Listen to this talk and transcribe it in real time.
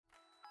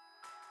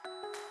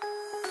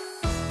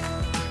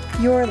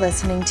You're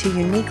listening to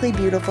Uniquely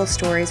Beautiful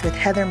Stories with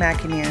Heather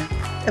McInerney,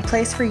 a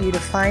place for you to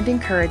find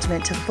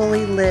encouragement to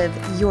fully live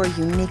your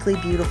uniquely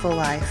beautiful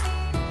life.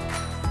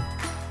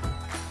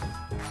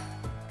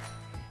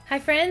 Hi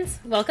friends,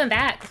 welcome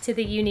back to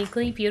the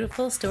Uniquely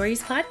Beautiful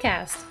Stories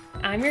podcast.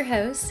 I'm your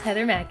host,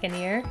 Heather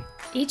McInerney.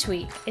 Each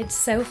week, it's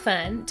so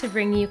fun to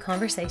bring you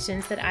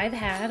conversations that I've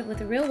had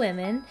with real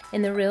women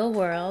in the real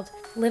world,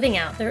 living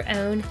out their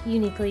own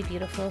uniquely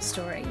beautiful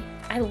story.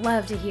 I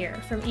love to hear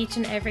from each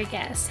and every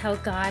guest how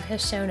God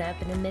has shown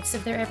up in the midst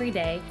of their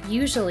everyday,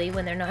 usually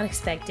when they're not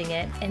expecting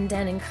it, and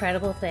done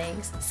incredible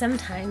things,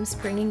 sometimes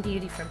bringing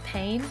beauty from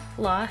pain,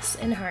 loss,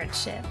 and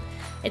hardship.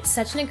 It's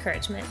such an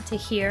encouragement to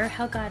hear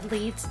how God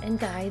leads and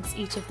guides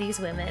each of these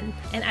women.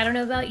 And I don't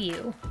know about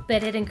you,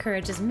 but it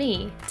encourages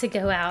me to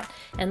go out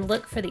and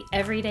look for the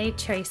everyday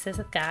traces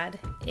of God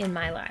in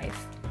my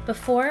life.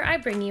 Before I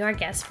bring you our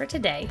guest for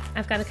today,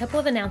 I've got a couple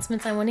of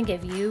announcements I want to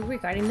give you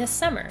regarding this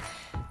summer.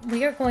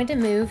 We are going to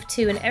move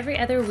to an every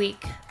other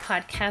week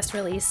podcast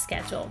release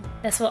schedule.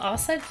 This will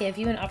also give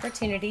you an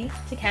opportunity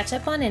to catch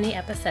up on any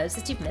episodes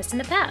that you've missed in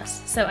the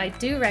past. So I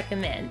do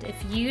recommend,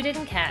 if you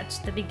didn't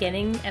catch the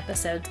beginning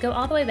episodes, go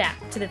all the way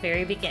back to the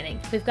very beginning.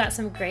 We've got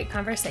some great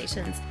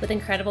conversations with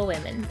incredible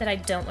women that I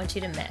don't want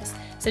you to miss.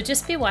 So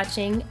just be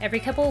watching every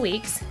couple of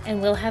weeks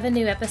and we'll have a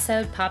new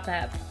episode pop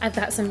up. I've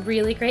got some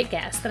really great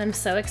guests that I'm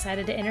so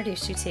excited to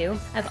introduce you to.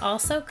 I've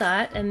also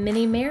got a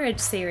mini marriage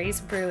series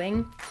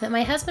brewing that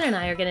my husband and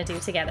I are going to do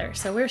together.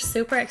 So we're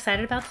super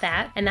excited about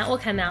that, and that will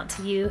come out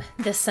to you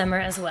this summer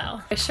as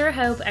well. I sure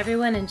hope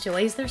everyone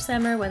enjoys their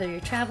summer, whether you're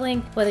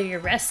traveling, whether you're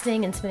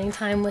resting and spending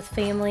time with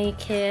family,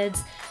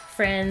 kids,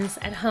 friends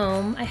at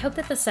home. I hope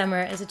that the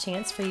summer is a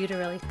chance for you to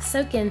really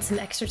soak in some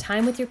extra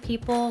time with your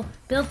people,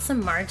 build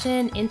some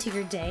margin into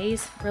your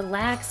days,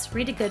 relax,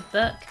 read a good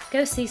book,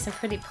 go see some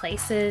pretty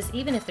places,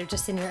 even if they're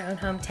just in your own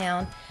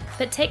hometown,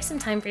 but take some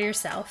time for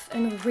yourself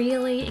and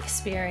really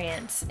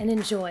experience and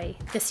enjoy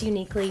this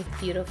uniquely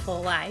beautiful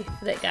life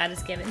that God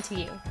has given to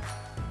you.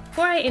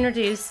 Before I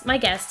introduce my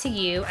guest to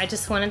you, I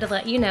just wanted to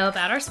let you know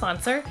about our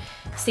sponsor.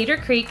 Cedar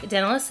Creek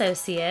Dental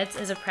Associates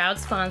is a proud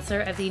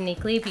sponsor of the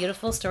Uniquely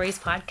Beautiful Stories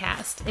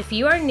podcast. If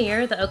you are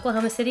near the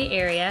Oklahoma City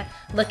area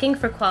looking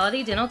for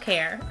quality dental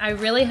care, I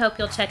really hope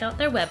you'll check out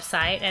their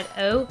website at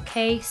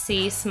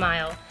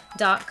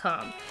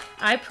okcsmile.com.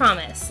 I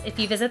promise, if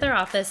you visit their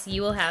office,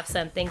 you will have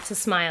something to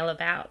smile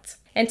about.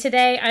 And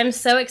today, I'm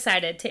so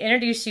excited to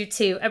introduce you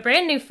to a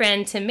brand new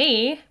friend to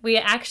me. We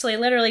actually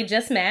literally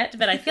just met,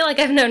 but I feel like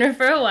I've known her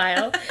for a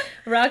while.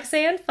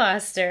 Roxanne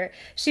Foster.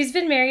 She's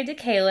been married to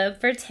Caleb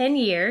for 10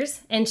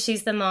 years, and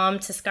she's the mom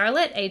to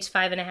Scarlett, age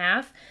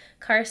 5.5,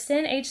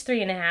 Karsten, age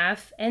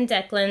 3.5, and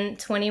Declan,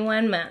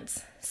 21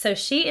 months. So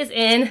she is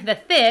in the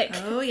thick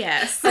of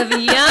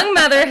young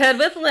motherhood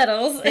with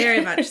littles.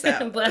 Very much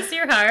so. Bless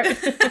your heart.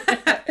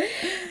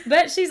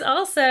 But she's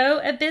also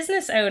a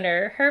business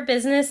owner. Her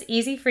business,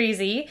 Easy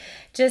Freezy,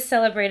 just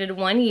celebrated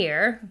 1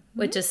 year,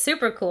 which is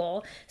super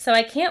cool. So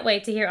I can't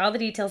wait to hear all the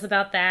details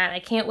about that. I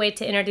can't wait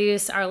to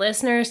introduce our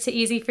listeners to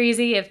Easy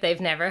Freezy if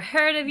they've never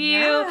heard of you.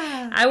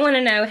 Yeah. I want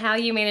to know how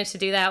you managed to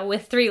do that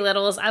with 3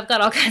 littles. I've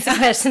got all kinds of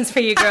questions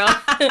for you, girl.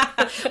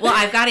 Well,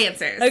 I've got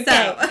answers. Okay.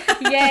 So.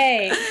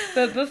 Yay.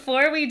 But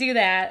before we do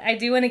that, I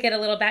do want to get a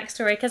little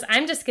backstory because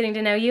I'm just getting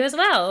to know you as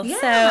well.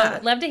 Yeah.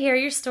 So love to hear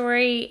your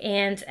story,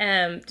 and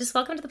just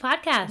welcome to the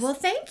podcast. Well,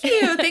 thank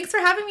you. Thanks for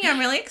having me. I'm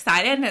really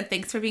excited, and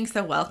thanks for being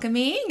so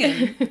welcoming.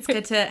 And it's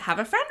good to have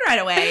a friend right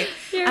away.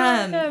 You're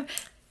welcome.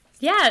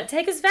 Yeah,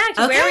 take us back.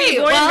 Okay, Where were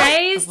you born and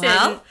raised?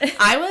 Well,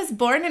 I was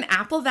born in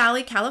Apple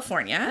Valley,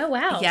 California. Oh,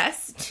 wow.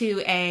 Yes,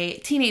 to a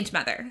teenage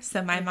mother.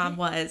 So my mom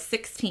was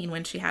 16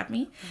 when she had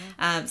me.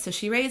 So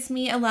she raised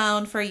me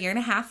alone for 1.5 years,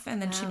 and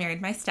then she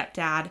married my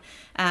stepdad.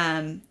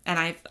 And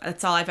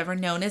that's all I've ever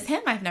known is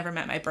him. I've never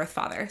met my birth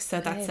father. So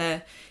that's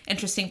a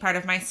interesting part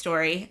of my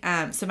story.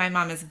 So my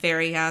mom is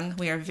very young.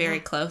 We are very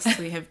close.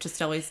 We have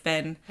just always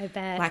been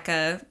like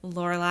a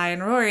Lorelai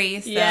and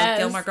Rory. So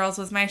Gilmore Girls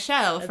was my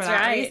show for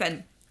that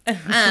reason.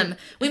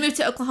 We moved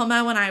to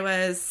Oklahoma when I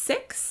was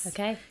 6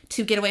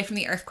 to get away from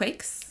the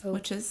earthquakes,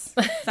 which is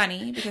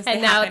funny because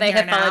and now they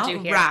have followed you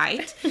here.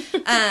 Right.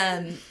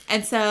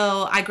 And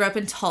so I grew up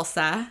in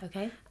Tulsa.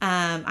 Okay.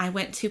 I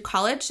went to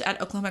college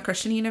at Oklahoma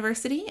Christian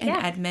University in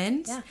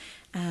Edmond. Yeah.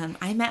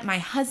 I met my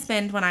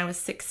husband when I was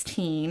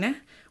 16.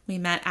 We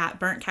met at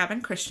Burnt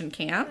Cabin Christian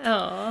Camp.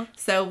 Oh.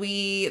 So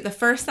the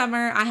first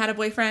summer I had a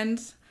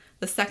boyfriend.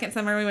 The second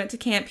summer we went to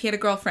camp, he had a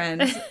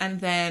girlfriend. And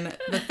then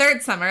the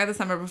third summer, the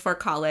summer before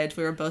college,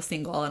 we were both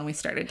single and we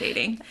started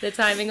dating. The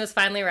timing was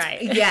finally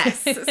right.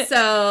 Yes.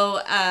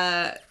 So,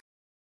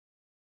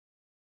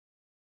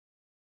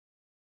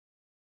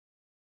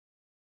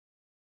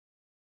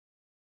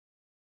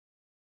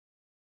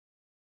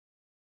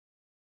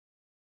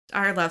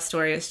 our love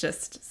story is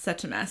just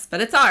such a mess, but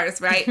it's ours,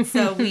 right?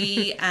 So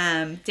we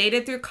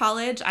dated through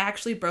college. I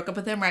actually broke up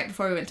with him right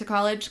before we went to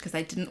college because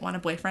I didn't want a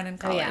boyfriend in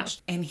college.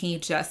 Oh, yeah. And he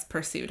just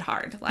pursued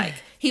hard. Like,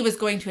 he was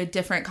going to a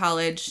different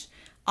college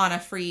on a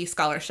free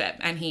scholarship,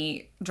 and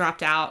he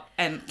dropped out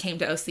and came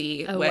to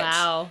OC, Oh, which,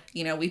 wow.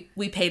 you know,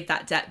 we paid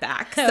that debt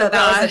back. So Oh,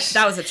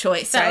 that was a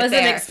choice That right was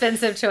there. an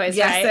expensive choice,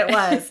 Yes, right? it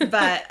was.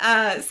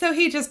 But so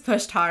he just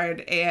pushed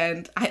hard,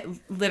 and I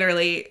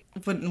literally,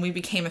 when we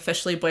became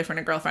officially boyfriend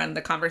and girlfriend,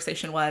 the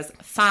conversation was,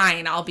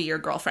 fine, I'll be your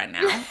girlfriend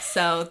now.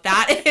 So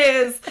that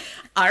is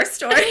our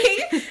story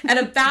and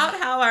about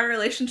how our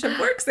relationship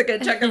works a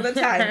good chunk of the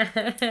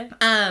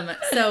time.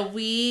 So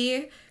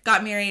we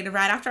got married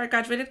right after I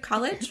graduated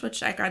college,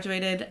 which I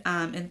graduated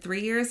in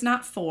 3 years,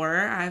 not 4.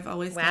 I've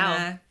always been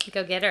a...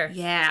 Go get her.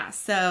 Yeah,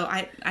 so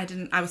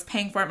I was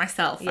paying for it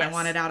myself. Yes. I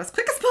wanted out as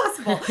quick as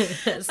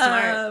possible.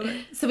 Smart.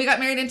 So we got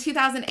married in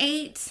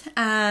 2008,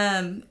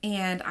 and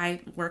I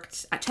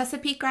worked at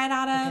Chesapeake right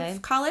out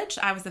of college.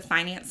 I was a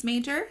finance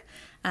major,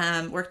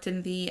 worked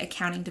in the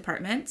accounting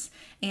department,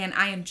 and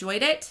I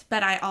enjoyed it,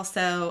 but I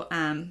also...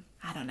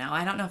 I don't know.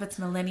 I don't know if it's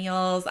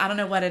millennials. I don't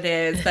know what it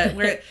is, but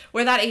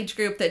we're that age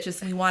group that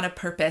just, we want a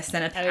purpose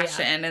and a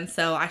passion. And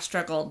so I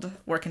struggled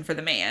working for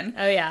the man.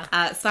 Oh,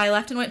 yeah. So I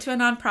left and went to a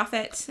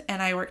nonprofit,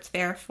 and I worked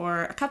there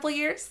for a couple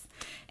years,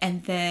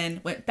 and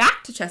then went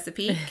back to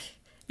Chesapeake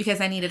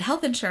because I needed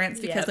health insurance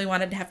because we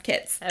wanted to have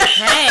kids.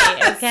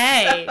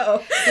 Okay.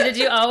 So did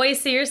you always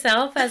see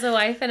yourself as a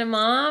wife and a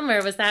mom,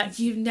 or was that...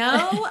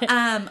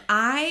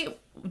 I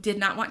did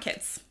not want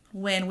kids.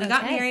 When we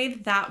got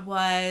married, that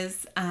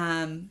was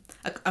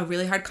a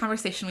really hard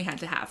conversation we had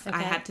to have.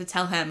 I had to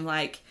tell him,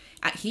 like,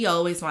 he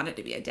always wanted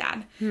to be a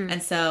dad.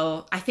 And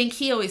so I think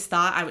he always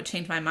thought I would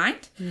change my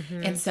mind.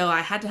 And so I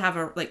had to have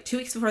 2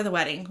 weeks before the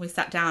wedding, we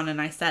sat down and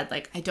I said,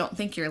 like, I don't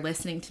think you're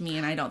listening to me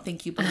and I don't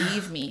think you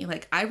believe me.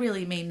 Like, I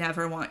really may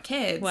never want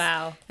kids.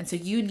 Wow. And so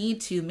you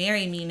need to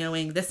marry me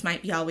knowing this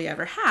might be all we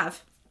ever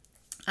have.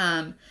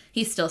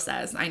 He still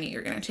says, I knew you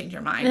were going to change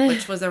your mind,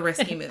 which was a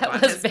risky move on his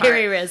part. That was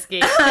very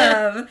risky.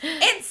 And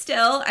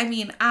still, I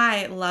mean,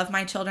 I love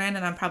my children,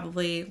 and I'm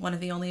probably one of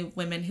the only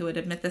women who would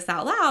admit this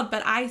out loud,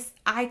 but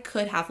I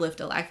could have lived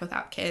a life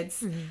without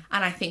kids, and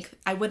I think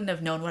I wouldn't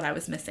have known what I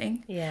was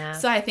missing. Yeah.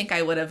 So I think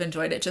I would have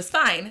enjoyed it just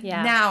fine.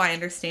 Yeah. Now I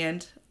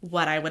understand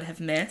what I would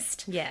have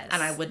missed. Yes.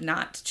 And I would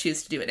not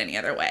choose to do it any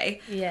other way.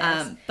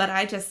 Yes. But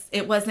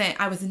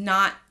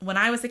when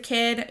I was a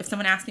kid, if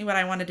someone asked me what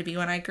I wanted to be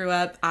when I grew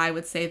up, I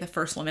would say the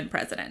first woman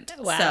president.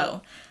 Wow.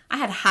 So I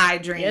had high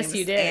dreams. Yes,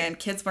 you did. And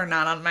kids were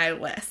not on my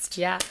list.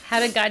 Yeah. How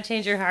did God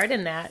change your heart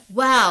in that?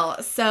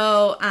 Well,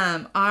 so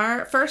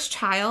our first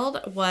child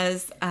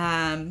was...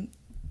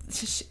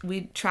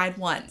 we tried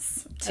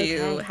once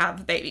to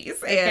have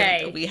babies,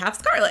 and we have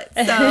Scarlett.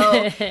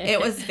 So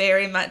it was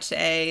very much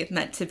a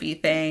meant to be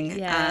thing.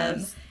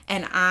 Yes.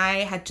 And I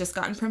had just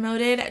gotten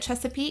promoted at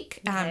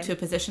Chesapeake to a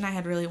position I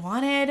had really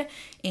wanted.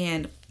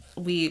 And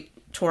we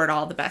toured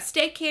all the best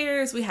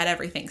daycares. We had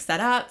everything set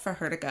up for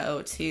her to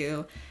go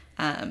to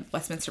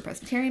Westminster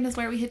Presbyterian is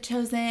where we had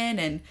chosen.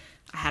 And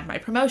I had my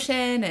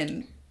promotion,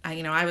 and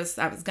I was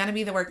going to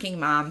be the working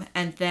mom.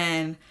 And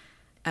then,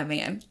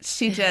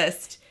 she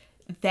just...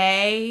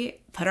 They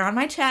put her on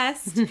my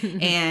chest,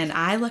 and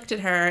I looked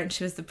at her, and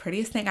she was the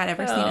prettiest thing I'd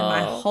ever seen in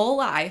my whole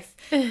life.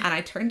 And I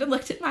turned and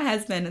looked at my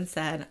husband and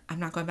said, I'm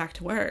not going back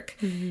to work.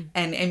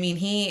 And I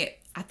mean,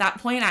 at that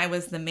point, I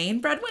was the main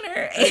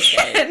breadwinner.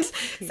 And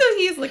so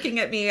he's looking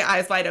at me,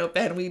 eyes wide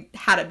open. We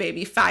had a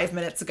baby 5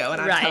 minutes ago,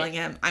 and I'm telling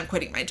him I'm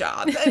quitting my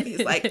job. And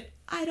he's like,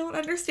 I don't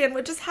understand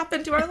what just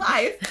happened to our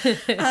life.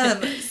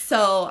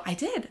 So I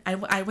did.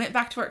 I went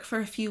back to work for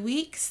a few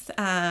weeks.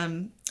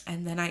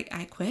 And then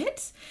I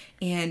quit,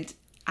 and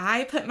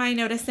I put my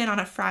notice in on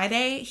a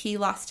Friday. He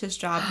lost his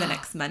job the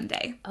next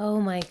Monday.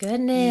 Oh my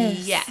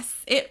goodness. Yes.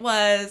 It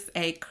was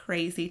a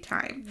crazy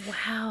time.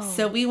 Wow.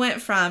 So we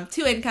went from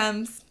 2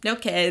 incomes, no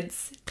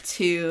kids,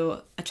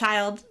 to a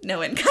child,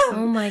 no income.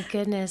 Oh my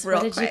goodness.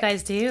 What did you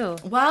guys do?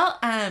 Well,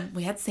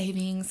 we had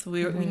savings.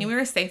 We knew we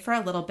were safe for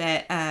a little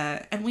bit,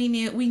 and we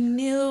knew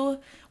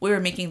we were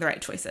making the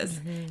right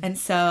choices. And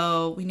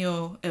so we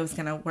knew it was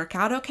going to work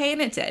out okay,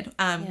 and it did.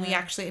 We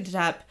actually ended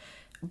up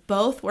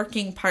both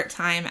working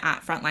part-time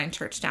at Frontline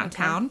Church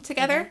downtown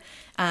together.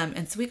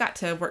 And so we got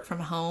to work from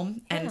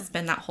home and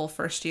spend that whole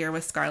first year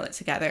with Scarlett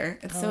together.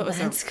 And so it was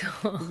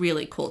a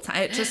really cool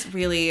time. It just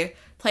really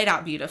played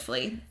out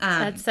beautifully.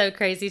 That's so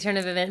crazy turn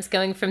of events,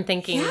 going from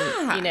thinking,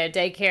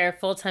 daycare,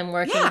 full-time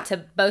working to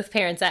both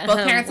parents at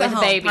home with a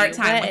baby.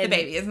 Part-time with a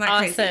baby. Isn't that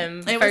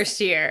awesome crazy? First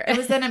year. It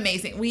was an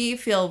amazing. We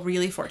feel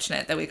really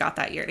fortunate that we got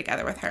that year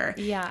together with her.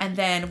 Yeah. And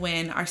then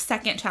when our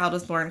second child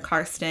was born,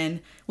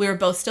 Karsten, we were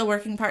both still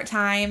working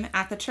part-time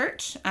at the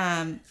church.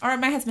 Or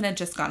my husband had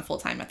just gone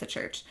full-time at the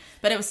church.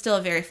 But it was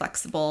still very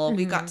flexible.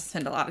 We got to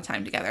spend a lot of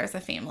time together as a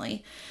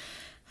family.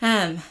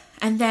 And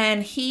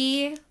then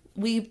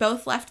we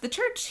both left the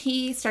church.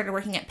 He started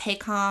working at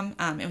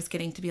Paycom. It was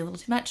getting to be a little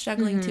too much,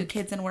 juggling 2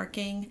 kids and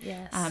working.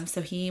 Yes.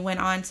 So he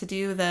went on to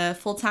do the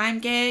full-time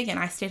gig, and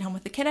I stayed home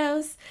with the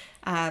kiddos.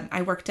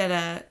 I worked at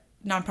a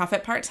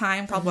nonprofit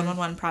part-time called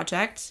 111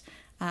 Project,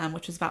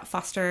 which was about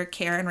foster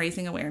care and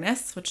raising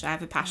awareness, which I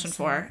have a passion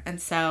for. And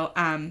so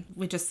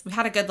we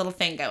had a good little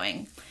thing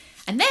going.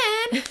 And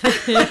then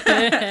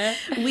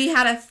we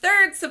had a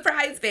third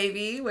surprise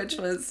baby, which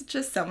was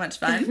just so much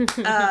fun.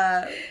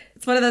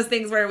 It's one of those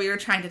things where we were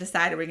trying to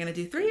decide, are we going to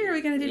do 3 or are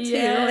we going to do 2?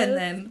 Yes. And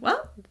then,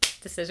 well,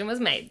 decision was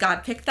made.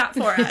 God picked that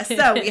for us.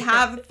 So we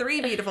have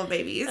 3 beautiful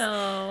babies.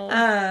 Oh.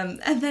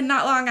 And then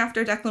not long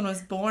after Declan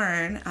was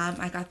born,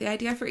 I got the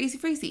idea for Easy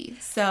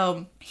Freezy.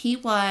 So he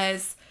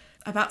was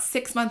about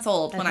 6 months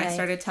old when I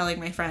started telling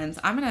my friends,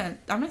 I'm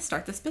gonna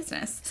start this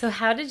business. So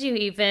how did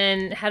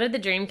the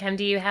dream come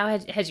to you? How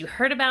had you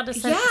heard about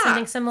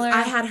something similar?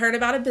 I had heard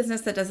about a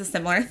business that does a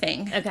similar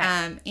thing.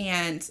 Okay.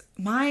 And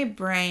my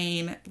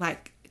brain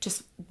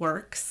just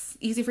works.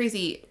 Easy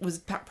Freezy was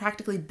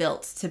practically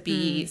built to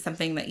be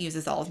something that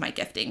uses all of my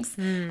giftings.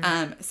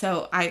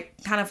 So I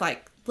kind of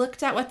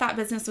looked at what that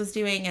business was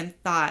doing and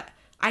thought,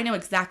 I know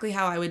exactly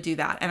how I would do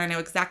that. And I know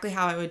exactly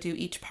how I would do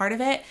each part of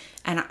it.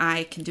 And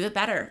I can do it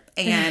better.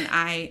 And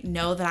I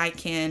know that I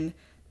can,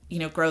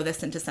 grow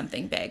this into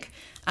something big.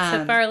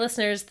 So for our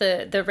listeners,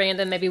 the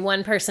random, maybe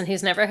one person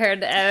who's never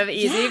heard of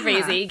Easy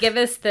Freezy, give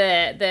us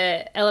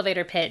the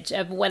elevator pitch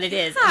of what it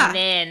is.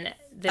 And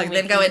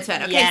then go into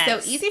it. Okay,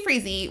 yes. So Easy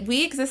Freezy,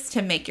 we exist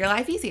to make your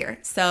life easier.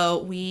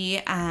 So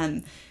we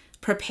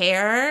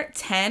prepare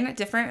 10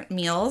 different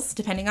meals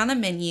depending on the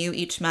menu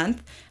each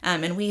month.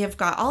 And we have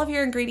got all of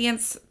your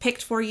ingredients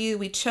picked for you.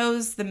 We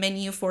chose the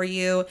menu for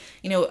you.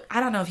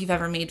 I don't know if you've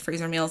ever made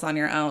freezer meals on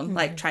your own,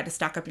 tried to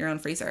stock up your own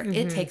freezer.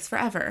 It takes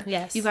forever.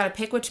 Yes. You've got to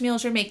pick which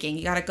meals you're making.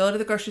 You got to go to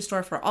the grocery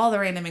store for all the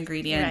random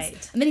ingredients.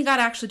 Right. And then you got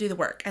to actually do the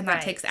work. And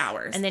that takes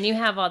hours. And then you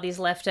have all these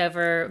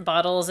leftover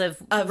bottles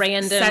of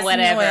random sesame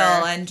whatever.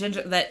 oil and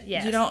ginger that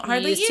you don't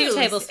hardly use. 2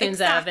 tablespoons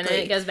of, and then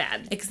it goes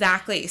bad.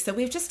 Exactly. So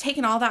we've just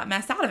taken all that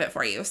mess out of it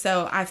for you.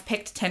 So I've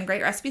picked 10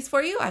 great recipes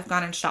for you. I've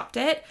gone and shopped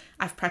it.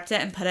 I've prepped it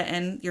and put it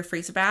in your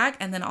freezer bag.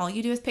 And then all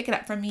you do is pick it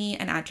up from me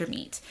and add your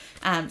meat.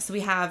 So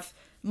we have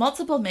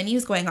multiple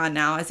menus going on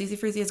now. As Easy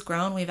Freezy has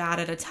grown, we've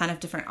added a ton of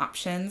different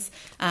options.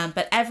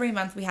 But every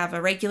month we have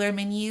a regular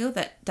menu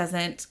that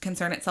doesn't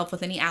concern itself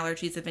with any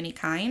allergies of any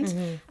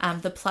kind.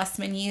 The plus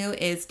menu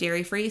is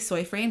dairy-free,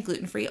 soy-free, and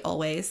gluten-free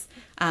always.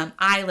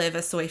 I live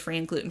a soy-free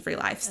and gluten-free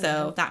life,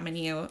 so that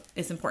menu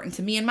is important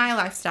to me and my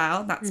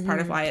lifestyle. That's part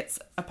of why it's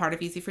a part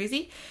of Easy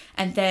Freezy.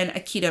 And then a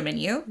keto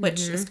menu,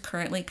 which is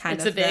currently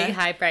it's a big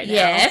hype right now.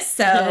 Yes,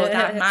 so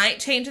that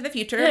might change in the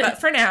future, but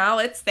for now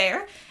it's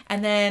there.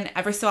 And then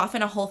every so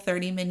often a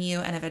Whole30 menu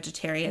and a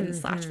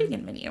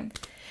vegetarian/vegan menu.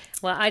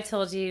 Well, I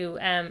told you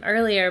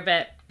earlier,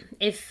 but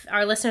if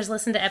our listeners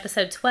listen to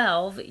episode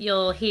 12,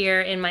 you'll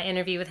hear in my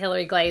interview with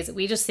Hillary Glaze,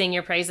 we just sing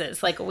your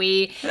praises.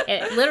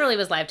 It literally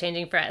was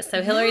life-changing for us.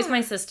 So Hillary's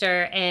my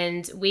sister,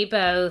 and we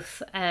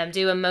both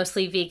do a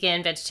mostly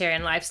vegan,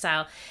 vegetarian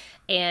lifestyle.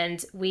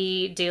 And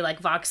we do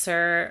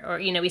Voxer, or,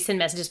 we send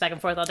messages back and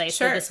forth all day.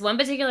 Sure. So this one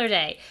particular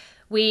day,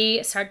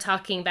 we start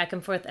talking back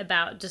and forth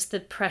about just the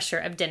pressure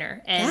of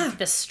dinner and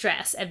the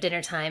stress of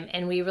dinner time.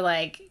 And we were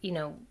like,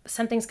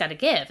 something's got to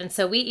give. And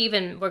so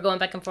we're going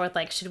back and forth,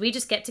 should we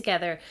just get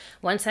together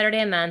one Saturday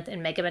a month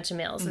and make a bunch of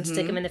meals and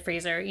stick them in the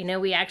freezer?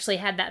 We actually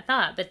had that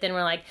thought, but then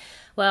we're like,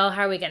 well,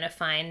 how are we going to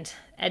find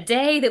a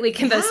day that we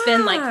can both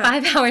spend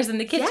 5 hours in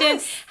the kitchen?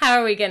 Yes. How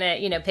are we going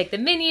to, pick the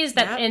menus?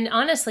 And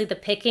honestly, the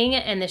picking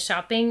and the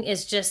shopping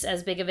is just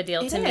as big of a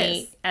deal to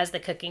me as the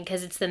cooking,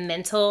 because it's the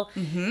mental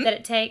that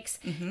it takes.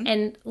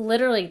 And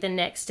literally the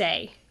next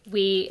day,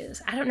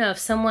 I don't know if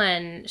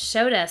someone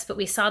showed us, but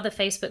we saw the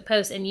Facebook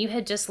post and you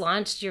had just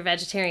launched your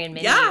vegetarian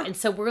menu. Yeah. And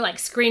so we're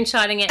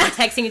screenshotting it and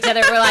texting each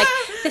other. We're like,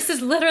 this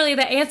is literally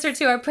the answer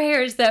to our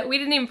prayers that we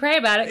didn't even pray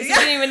about it because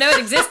we didn't even know it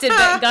existed.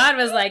 But God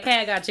was like,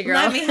 hey, I got you, girl.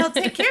 Let me help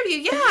take care of you.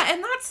 Yeah.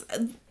 And that's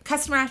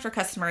customer after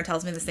customer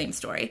tells me the same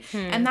story.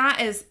 And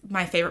that is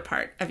my favorite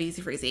part of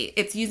Easy Freezy.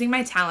 It's using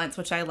my talents,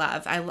 which I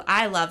love.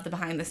 I love the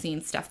behind the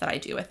scenes stuff that I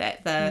do with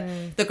it.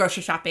 The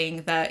grocery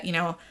shopping,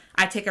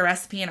 I take a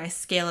recipe and I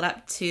scale it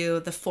up to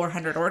the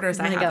 400 orders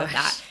I have of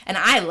that. And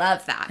I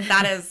love that.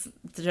 That is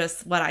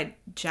just what I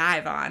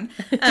jive on.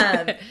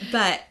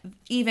 But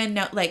even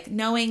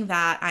knowing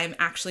that I'm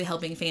actually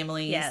helping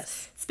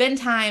families spend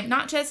time,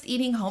 not just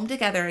eating home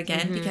together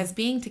again, because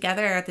being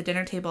together at the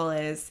dinner table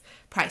is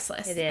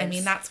priceless. It is. I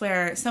mean, that's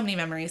where so many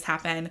memories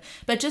happen.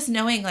 But just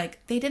knowing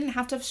they didn't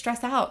have to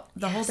stress out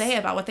the whole day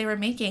about what they were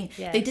making.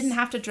 Yes. They didn't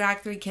have to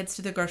drag 3 kids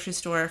to the grocery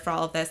store for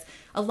all of this.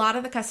 A lot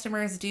of the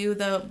customers do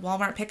the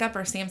Walmart pickup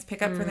or Sam's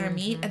pickup for their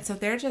meat. And so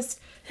they're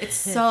it's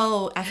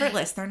so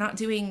effortless. They're not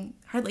doing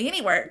hardly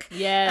any work.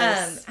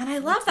 Yes. And I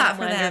love that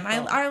for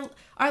them.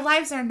 Our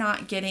lives are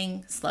not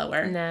getting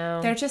slower.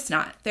 No. They're just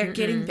not. They're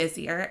getting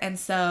busier. And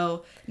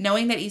so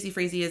knowing that Easy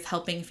Freezy is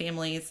helping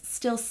families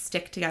still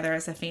stick together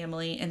as a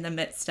family in the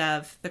midst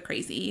of the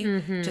crazy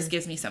just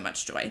gives me so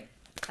much joy.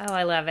 Oh,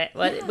 I love it.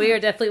 We are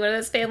definitely one of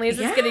those families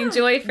that's getting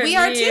joy from you. We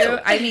are too.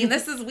 I mean,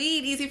 we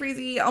eat Easy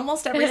Freezy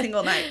almost every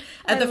single night.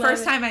 The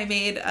first time I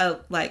made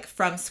a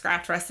from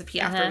scratch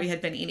recipe after we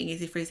had been eating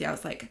Easy Freezy, I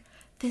was like,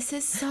 this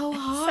is so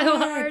hard. So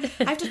hard.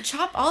 I have to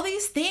chop all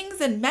these things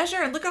and measure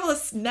and look at all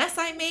this mess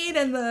I made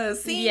in the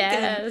sink.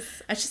 Yes.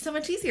 And it's just so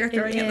much easier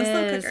throwing it in the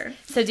slow cooker.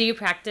 So do you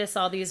practice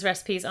all these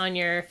recipes on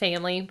your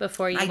family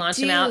before you launch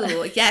them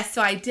out? Yes.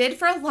 So I did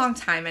for a long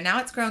time, and now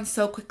it's grown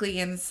so quickly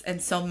and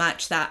so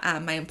much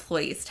that my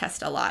employees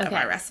test a lot of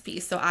our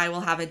recipes. So I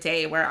will have a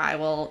day where I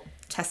will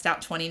test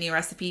out 20 new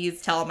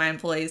recipes, tell my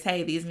employees,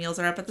 hey, these meals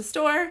are up at the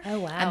store. Oh,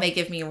 wow. And they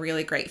give me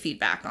really great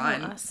feedback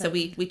on. Awesome. So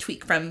we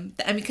tweak from,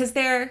 because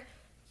they're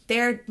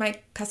my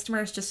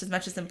customers just as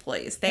much as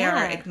employees. They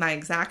are my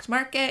exact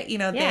market.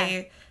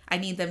 I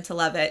need them to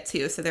love it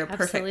too. So they're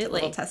perfect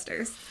little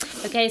testers.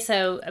 Okay.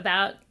 So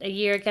about a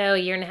year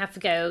and a half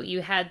ago,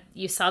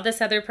 you saw this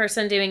other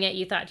person doing it.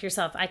 You thought to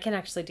yourself, I can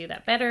actually do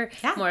that better,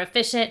 more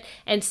efficient.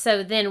 And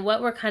so then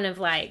what were kind of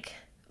like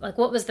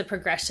what was the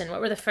progression?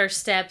 What were the first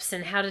steps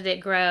and how did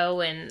it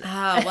grow? And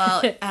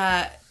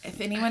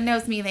if anyone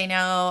knows me, they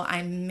know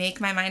I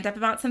make my mind up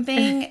about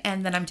something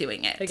and then I'm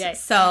doing it. Okay.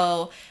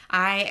 So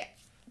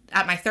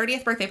at my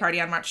 30th birthday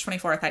party on March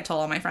 24th, I told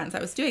all my friends I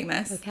was doing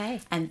this.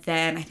 Okay. And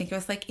then I think it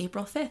was like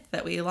April 5th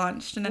that we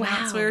launched and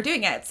announced we were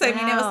doing it. So, I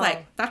mean, it was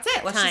like, that's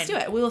it. Let's just do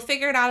it. We will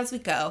figure it out as we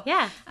go.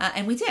 Yeah.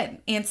 And we did.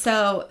 And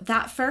so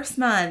that first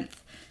month,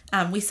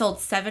 we sold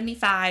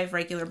 75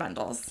 regular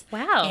bundles.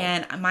 Wow.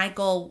 And my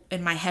goal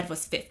in my head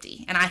was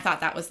 50. And I thought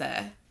that was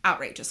a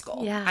outrageous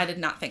goal. Yeah. I did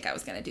not think I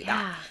was going to do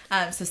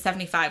that. So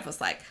 75 was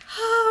like,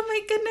 oh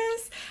my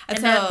goodness. And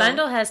so, that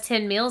bundle has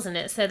 10 meals in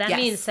it. So that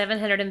means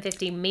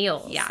 750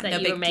 meals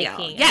that you were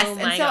making. Deal. Yes. Oh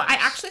and so I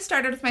actually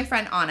started with my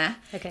friend Anna.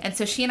 Okay. And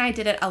so she and I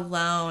did it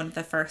alone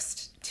the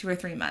first 2 or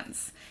 3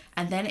 months.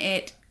 And then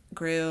it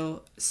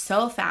grew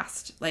so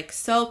fast, like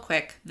so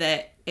quick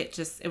that it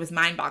was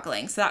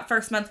mind-boggling. So that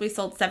first month we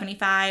sold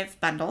 75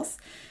 bundles.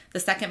 The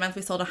second month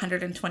we sold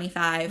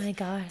 125. Oh my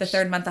gosh. The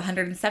third month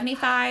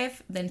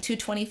 175, then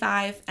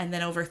 225, and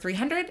then over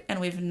 300, and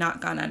we've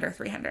not gone under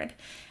 300.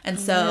 And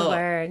so,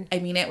 I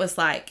mean, it was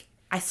like,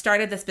 I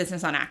started this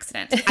business on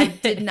accident. I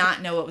did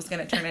not know it was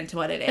going to turn into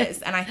what it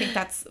is. And I think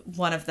that's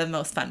one of the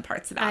most fun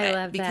parts about it.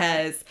 Love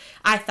because that.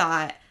 I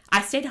thought,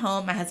 I stayed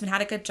home. My husband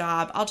had a good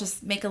job. I'll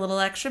just make a little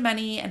extra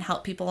money and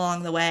help people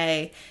along the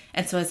way.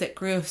 And so as it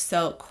grew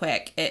so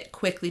quick, it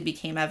quickly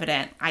became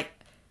evident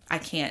I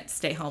can't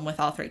stay home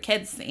with all 3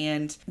 kids,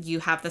 and you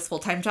have this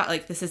full-time job.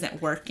 Like, this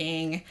isn't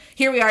working.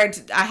 Here we are.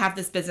 I have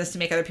this business to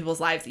make other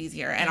people's lives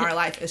easier, and our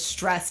life is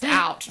stressed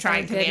out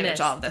trying to manage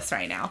all of this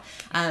right now.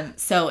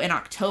 So in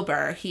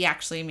October, he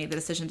actually made the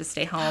decision to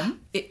stay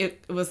home.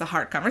 It was a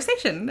hard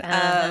conversation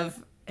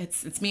of,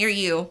 it's me or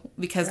you,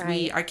 because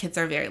our kids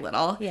are very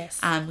little. Yes.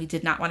 We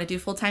did not want to do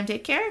full-time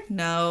daycare.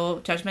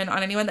 No judgment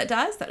on anyone that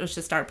does. That was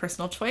just our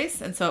personal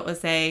choice. And so it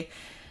was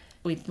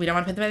we don't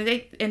want to put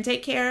them in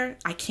daycare.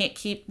 I can't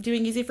keep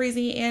doing easy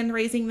freezy and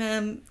raising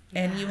them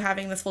and you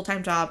having this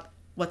full-time job.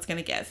 What's going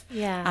to give?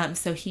 Yeah.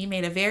 So he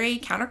made a very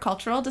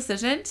countercultural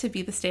decision to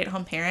be the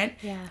stay-at-home parent.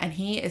 Yeah. And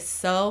he is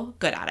so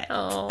good at it.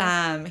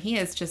 Oh. He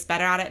is just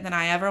better at it than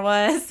I ever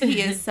was. He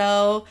is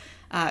so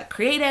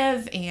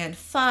creative and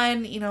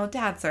fun.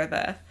 Dads are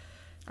the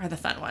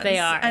fun ones. They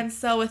are. And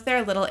so with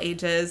their little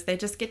ages, they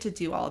just get to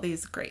do all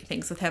these great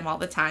things with him all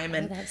the time.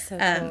 And that's so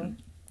cool.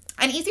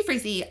 And Easy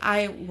Freezy,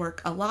 I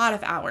work a lot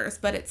of hours,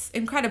 but it's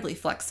incredibly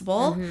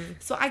flexible. Mm-hmm.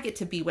 So I get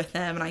to be with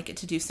them and I get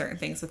to do certain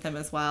things with them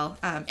as well.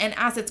 And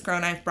as it's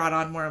grown, I've brought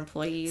on more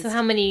employees. So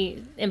how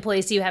many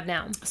employees do you have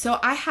now? So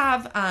I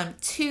have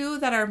 2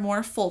 that are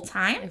more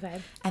full-time.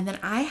 Okay. And then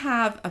I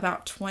have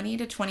about 20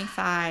 to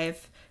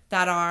 25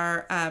 that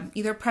are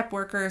either prep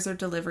workers or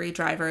delivery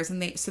drivers.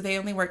 And they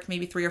only work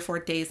maybe 3 or 4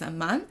 days a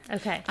month.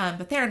 Okay.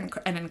 But they're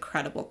an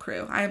incredible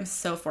crew. I am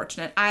so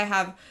fortunate. I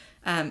have...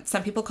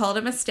 some people call it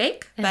a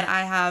mistake, but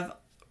I have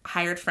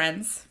hired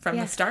friends from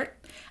the start.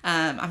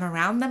 I'm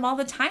around them all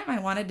the time. I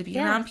wanted to be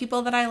around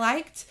people that I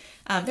liked.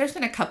 There's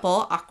been a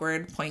couple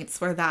awkward points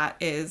where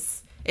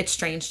it's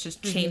strange to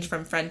change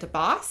from friend to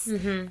boss.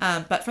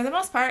 Mm-hmm. But for the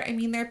most part, I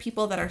mean, there are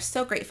people that are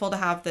so grateful to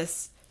have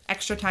this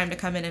extra time to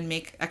come in and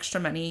make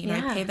extra money.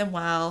 I pay them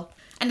well.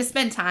 And to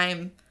spend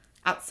time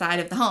outside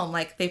of the home.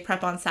 Like, they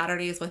prep on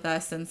Saturdays with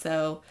us, and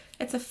so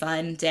it's a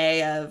fun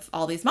day of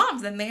all these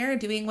moms in there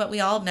doing what we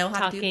all know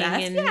how to do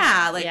best.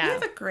 We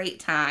have a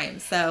great time.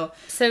 So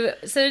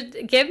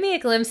give me a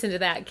glimpse into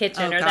that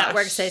kitchen that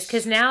workspace,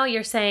 because now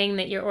you're saying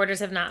that your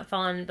orders have not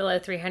fallen below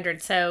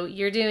 300. So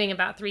you're doing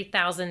about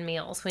 3,000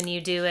 meals when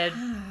you do a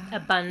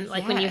bun,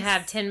 like when you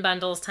have 10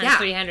 bundles times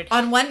 300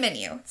 on one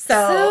menu. So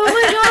oh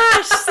my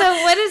gosh!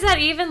 So what does that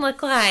even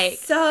look like?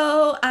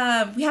 So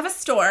we have a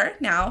store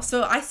now.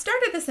 So I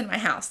started this in my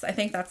house. I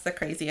think that's the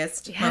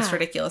craziest, most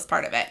ridiculous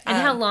part of it. And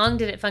how long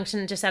did it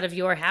function just out of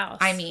your house?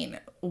 I mean,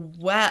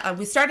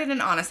 we started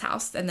in Anna's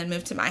house and then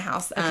moved to my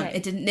house.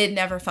 It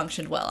never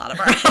functioned well out of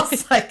our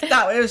house. Like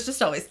that, it was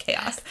just always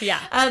chaos. Yeah.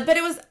 But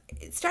it was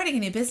starting a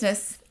new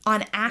business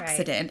on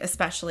accident,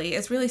 especially,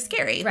 is really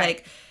scary. Right.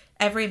 Like,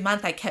 every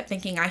month I kept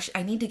thinking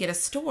I need to get a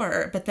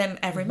store. But then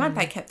every month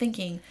I kept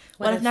thinking,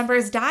 what if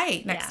numbers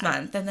die next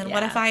month? And then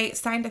what if I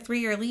signed a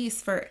 3-year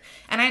lease for,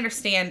 and I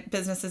understand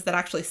businesses that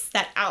actually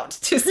set out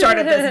to start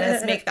a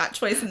business make that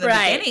choice in the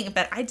beginning,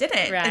 but I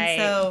didn't.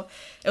 And so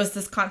it was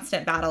this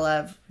constant battle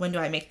of, when do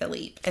I make the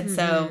leap? And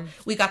so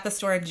we got the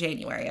store in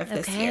January of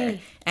this year,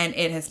 and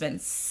it has been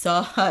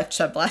such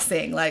a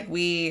blessing. Like,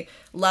 we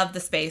love the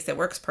space. It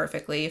works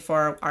perfectly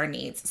for our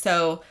needs.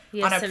 So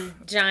on some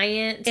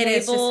giant tables. It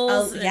is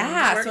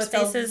just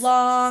so it's a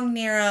long,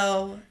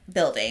 narrow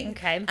building.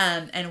 Okay.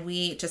 And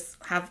we just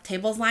have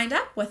tables lined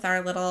up with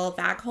our little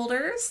bag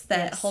holders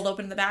that hold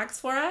open the bags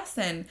for us.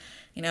 And,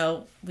 you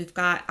know, we've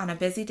got, on a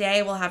busy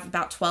day, we'll have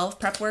about 12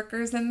 prep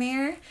workers in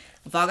there.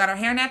 We've all got our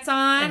hairnets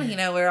on. You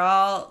know,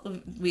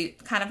 we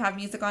kind of have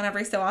music on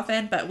every so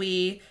often, but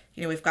we've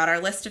got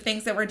our list of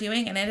things that we're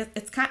doing, and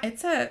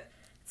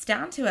it's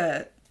down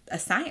to a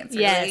science,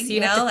 really. Yes,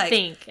 you have to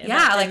think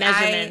about the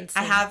measurements.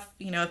 I have,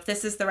 if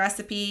this is the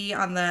recipe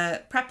on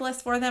the prep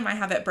list for them, I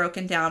have it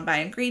broken down by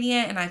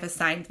ingredient, and I've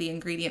assigned the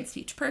ingredients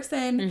to each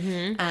person.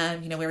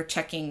 We were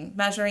checking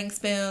measuring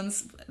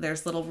spoons.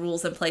 There's little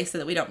rules in place so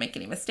that we don't make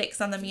any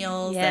mistakes on the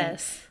meals.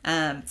 Yes.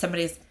 And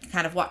somebody's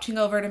kind of watching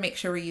over to make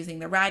sure we're using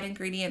the right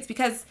ingredients,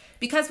 because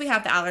we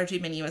have the allergy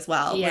menu as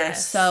well. We're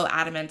so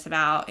adamant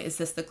about, is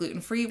this the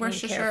gluten-free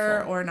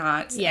Worcestershire or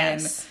not?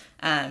 Yes.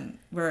 And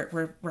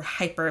we're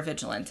hyper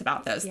vigilant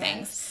about those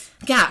things.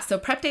 Yeah. So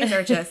prep days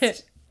are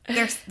just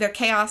they're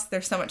chaos.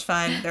 They're so much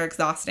fun. They're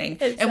exhausting.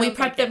 And we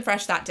prep them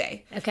fresh that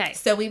day. Okay.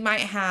 So we might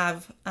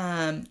have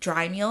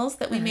dry meals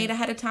that we made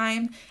ahead of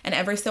time, and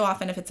every so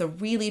often, if it's a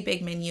really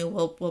big menu,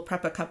 we'll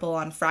prep a couple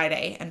on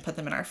Friday and put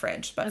them in our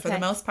fridge. But for the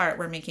most part,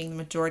 we're making the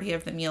majority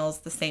of the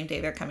meals the same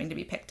day they're coming to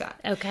be picked up.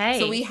 Okay.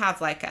 So we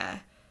have like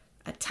a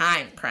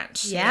time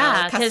crunch.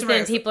 Yeah, because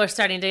then people are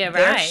starting to arrive.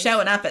 They're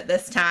showing up at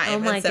this time. Oh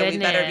my and so goodness. we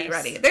better be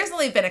ready. There's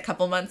only been a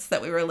couple months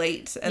that we were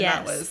late, and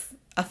that was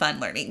a fun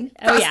learning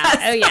process.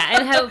 Oh yeah.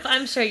 And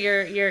I'm sure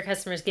your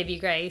customers give you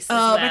grace as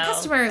well. My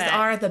customers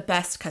are the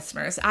best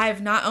customers.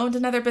 I've not owned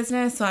another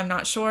business, so I'm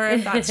not sure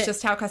if that's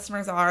just how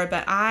customers are,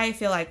 but I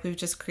feel like we've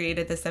just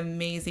created this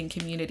amazing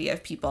community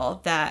of people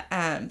that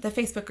the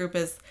Facebook group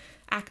is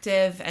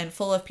active and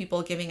full of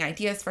people giving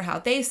ideas for how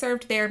they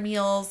served their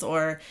meals,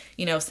 or,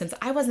 since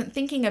I wasn't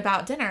thinking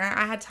about dinner,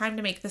 I had time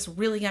to make this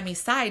really yummy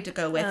side to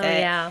go with it.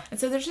 Yeah. And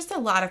so there's just a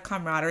lot of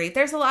camaraderie.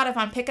 There's a lot of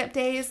on pickup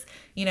days,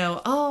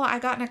 I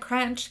got in a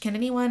crunch. Can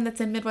anyone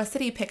that's in Midwest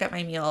City pick up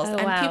my meals?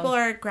 People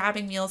are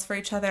grabbing meals for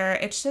each other.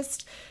 It's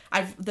just,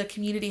 the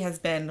community has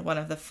been one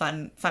of the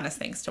funnest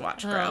things to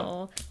watch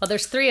grow. Well,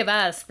 there's 3 of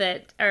us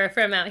that are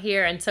from out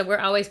here, and so we're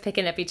always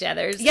picking up each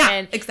other's. Yeah,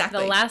 and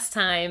exactly. The last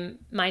time,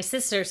 my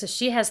sister, so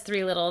she has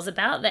 3 littles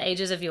about the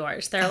ages of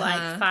yours. They're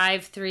like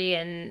 5, 3,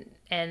 and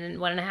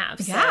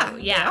 1.5. So,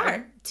 they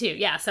are. 2.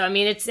 Yeah. So, I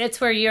mean, it's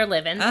where you're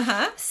living.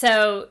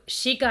 So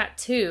she got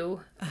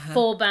 2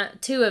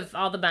 2 of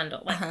all the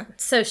bundle.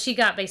 So she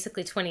got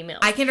basically 20 meals.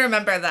 I can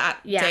remember that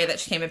day that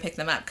she came and picked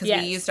them up, because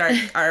we used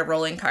our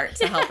rolling cart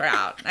to help her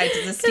out. I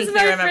distinctly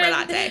remember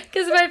that day.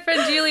 Because my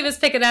friend Julie was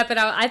picking up, and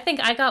I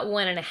think I got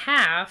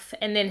 1.5,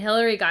 and then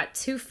Hillary got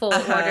 2 full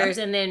orders,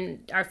 and then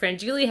our friend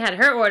Julie had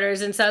her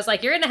orders, and so I was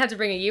like, you're going to have to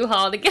bring a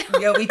U-Haul to get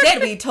them. Yeah, we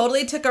did. We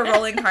totally took a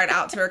rolling cart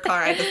out to her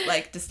car. I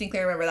just distinctly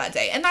remember that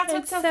day. And that's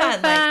what's so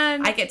fun.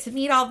 Like, I get to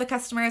meet all the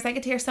customers. I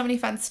get to hear so many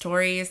fun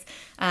stories.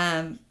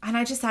 And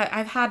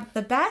I've had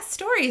the best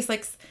stories,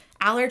 like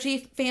allergy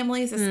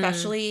families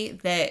especially,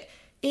 that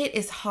it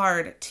is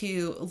hard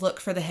to look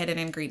for the hidden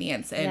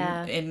ingredients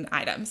in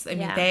items. I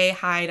mean, they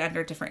hide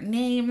under different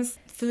names.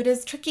 Food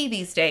is tricky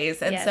these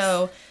days. And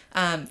so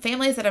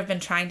families that have been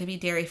trying to be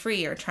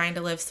dairy-free or trying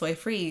to live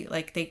soy-free,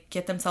 like, they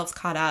get themselves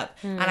caught up.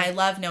 And I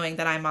love knowing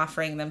that I'm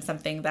offering them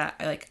something that,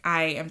 like,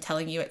 I am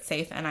telling you it's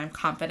safe, and I'm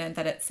confident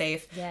that it's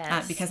safe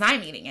because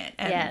I'm eating it.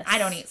 And I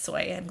don't eat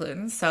soy and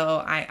gluten,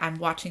 so I'm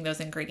watching those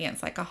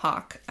ingredients like a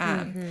hawk.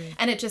 And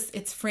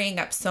it's freeing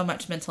up so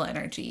much mental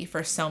energy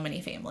for so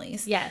many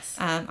families. Yes.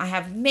 I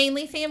have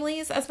mainly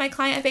families as my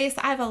client base.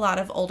 I have a lot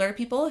of older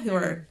people who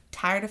are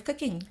tired of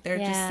cooking. They're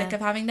just sick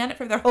of having done it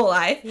for their whole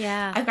life.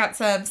 Yeah. I've got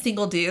some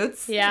single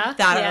dudes that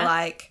are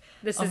like,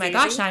 oh my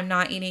gosh, I'm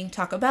not eating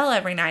Taco Bell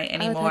every night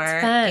anymore.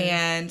 That's fun.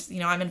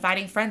 And, I'm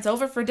inviting friends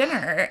over for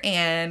dinner,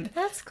 and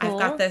that's cool. I've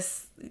got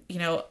this,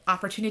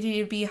 opportunity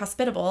to be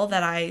hospitable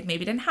that I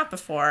maybe didn't have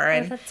before.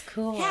 And that's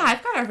cool. Yeah,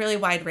 I've got a really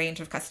wide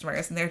range of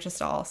customers, and they're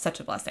just all such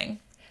a blessing.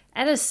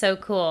 That is so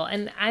cool.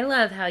 And I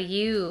love how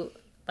you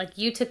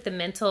took the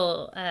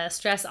mental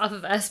stress off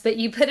of us, but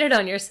you put it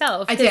on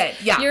yourself. I did,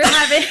 yeah.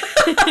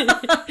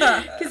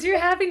 Because you're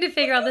having to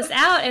figure all this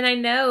out. And I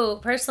know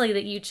personally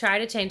that you try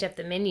to change up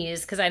the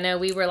menus, because I know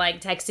we were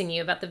like texting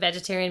you about the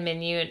vegetarian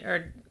menu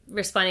or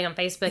responding on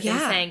Facebook Yeah.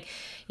 and saying,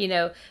 you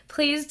know,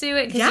 please do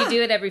it because Yeah. you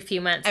do it every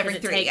few months. Every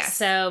because it 3, takes yes.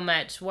 so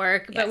much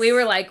work. Yes. But we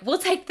were like, we'll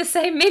take the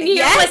same menu.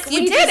 Yes, like,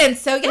 you we did. just- And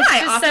so, yeah, it's I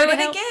just offered so it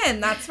help-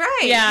 again. That's right.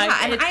 Yeah,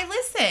 And it's- I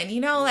listen,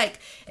 you know, like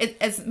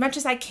as much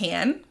as I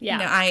can. Yeah. You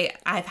know,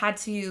 I've had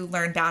to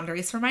learn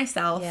boundaries for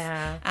myself.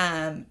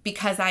 Yeah.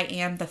 Because I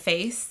am the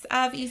face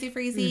of Easy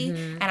Freezy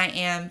and I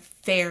am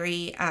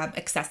very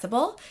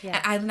accessible.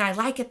 Yeah. And I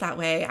like it that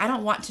way. I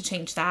don't want to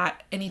change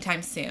that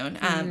anytime soon.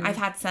 I've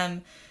had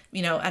some,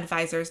 you know,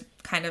 advisors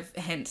kind of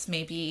hint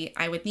maybe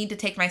I would need to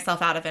take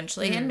myself out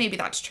eventually, and maybe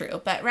that's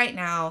true. But right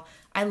now,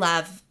 I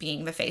love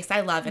being the face.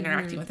 I love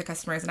interacting with the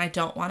customers, and I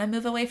don't want to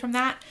move away from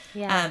that.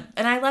 Yeah.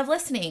 And I love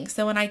listening.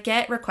 So when I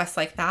get requests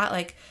like that,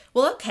 like,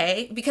 well,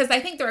 okay, because I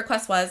think the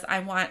request was, I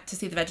want to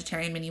see the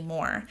vegetarian menu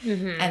more.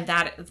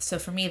 And so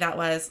for me, that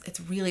was, it's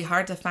really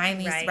hard to find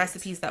these Right.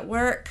 recipes that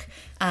work,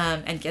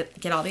 and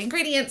get all the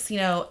ingredients, you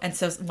know. And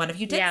so one of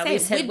you did we say,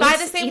 said, we'd buy the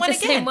let's same eat one the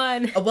again. same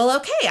one. Well,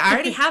 okay, I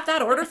already have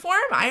that order form.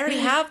 I already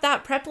have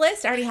that prep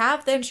list. I already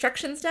have the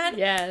instructions done.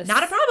 Yes.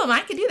 Not a problem.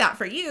 I can do that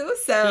for you.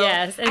 So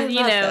Yes, and I you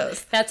love know,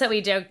 those. that's what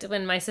we joked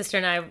when my sister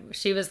and I,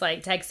 she was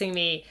like texting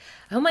me,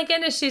 oh my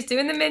goodness, she's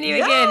doing the menu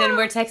Yeah. again, and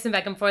we're texting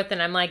back and forth,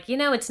 and I'm like, you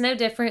know, it's no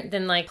different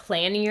than like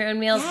planning your own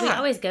meals. We Yeah.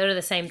 always go to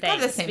the same Go to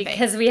things the same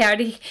because we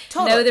already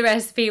Totally. know the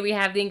recipe, we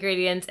have the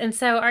ingredients, and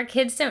so our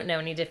kids don't know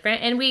any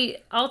different, and we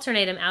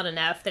alternate them out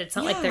enough that it's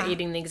not like they're Yeah.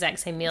 eating the exact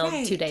same meal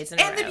Right. 2 days in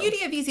a row. And the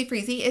beauty of Easy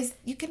Freezy is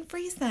you can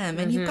freeze them,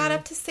 and you've got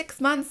up to 6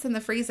 months in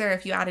the freezer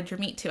if you added your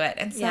meat to it.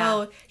 And so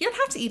Yeah. you don't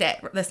have to eat it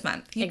this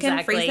month. You can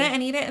Exactly. freeze it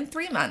and eat it in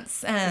 3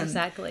 months.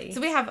 Exactly.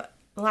 So we have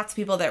lots of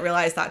people that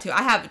realize that too.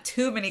 I have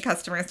too many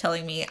customers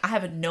telling me I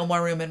have no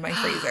more room in my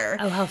freezer.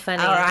 Oh, how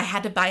funny. Or I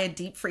had to buy a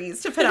deep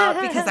freeze to put out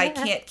because I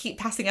can't keep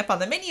passing up on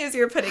the menus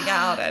you're putting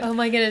out. And Oh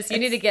my goodness, you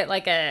need to get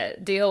like a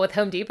deal with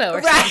Home Depot or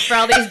Right. something for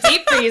all these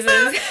deep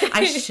freezes.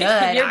 I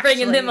should, You're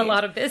bringing them a actually.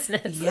 lot of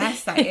business.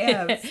 Yes, I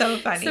am. So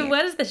funny. So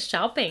what does the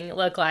shopping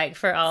look like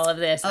for all of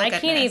this? I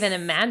can't goodness. even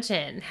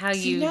imagine how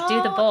you know,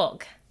 do the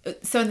bulk.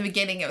 So in the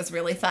beginning, it was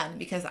really fun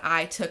because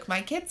I took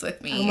my kids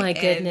with me. Oh my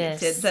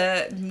goodness.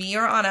 Me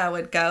or Anna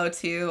would go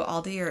to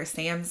Aldi or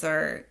Sam's,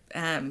 or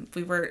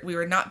we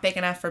were not big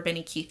enough for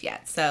Benny Keith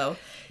yet. So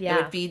Yeah.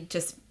 it would be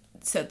just,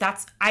 so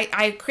that's,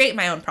 I create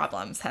my own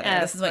problems, Heather.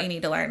 This is what you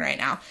need to learn right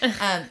now.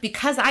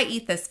 Because I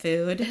eat this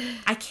food,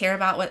 I care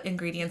about what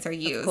ingredients are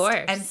used. Of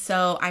course. And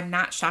so I'm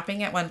not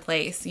shopping at one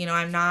place. You know,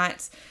 I'm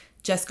not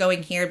just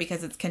going here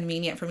because it's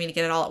convenient for me to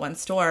get it all at one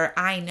store.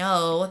 I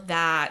know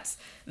that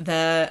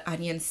the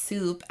onion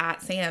soup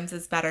at Sam's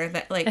is better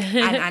than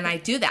and I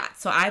do that.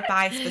 So I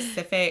buy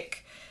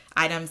specific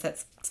items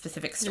at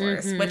specific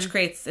stores, which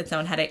creates its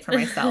own headache for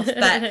myself.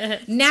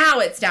 But now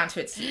it's down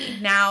to a T.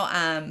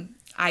 Now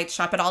I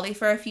shop at Aldi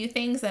for a few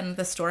things, and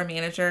the store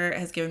manager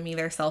has given me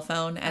their cell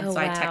phone, and Oh, so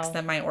I wow. text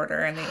them my order,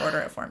 and they order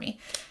it for me.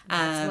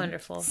 That's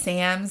wonderful.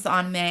 Sam's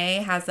on May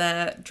has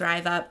a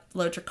drive up,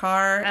 load your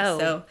car. Oh,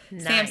 so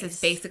Sam's nice.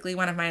 is basically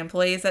one of my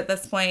employees at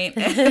this point,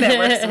 and it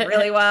works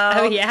really well.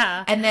 Oh,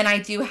 yeah. And then I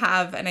do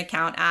have an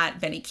account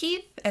at Benny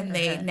Keith, and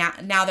they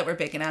now that we're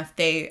big enough,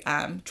 they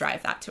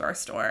drive that to our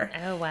store.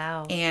 Oh,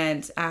 wow.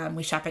 And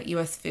we shop at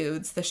US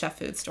Foods, the chef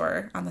food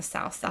store on the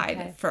south side,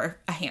 Okay. for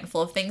a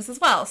handful of things as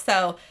well.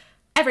 So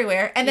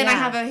everywhere. And then I Yeah.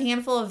 have a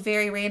handful of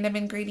very random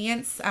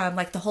ingredients,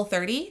 like the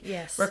Whole30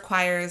 Yes.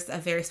 requires a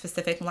very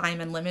specific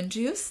lime and lemon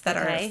juice that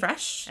Okay. are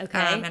fresh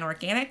Okay. and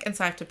organic. And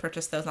so I have to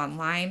purchase those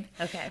online.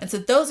 Okay. And so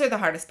those are the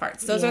hardest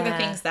parts. Those are the Yeah.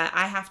 things that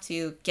I have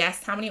to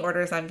guess how many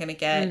orders I'm going to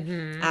get,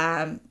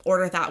 Mm-hmm.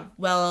 order that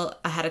well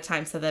ahead of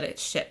time so that it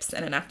ships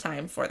in enough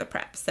time for the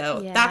prep.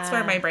 So that's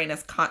where Yeah. my brain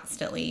is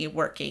constantly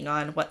working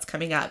on what's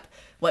coming up,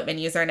 what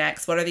menus are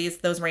next, what are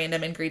those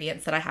random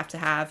ingredients that I have to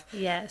have.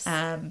 Yes.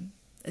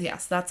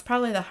 Yes, that's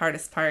probably the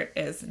hardest part,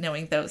 is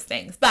knowing those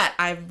things. But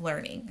I'm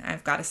learning.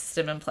 I've got a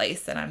system in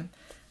place, and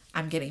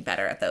I'm getting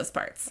better at those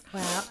parts.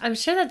 Wow. I'm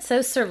sure that's so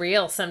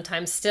surreal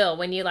sometimes still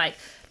when you like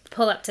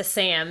pull up to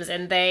Sam's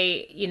and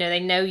they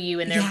know you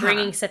and they're Yeah.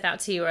 bringing stuff out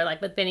to you, or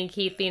like with Benny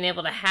Keith being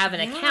able to have an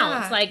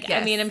account. Like, I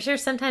Yes. mean, I'm sure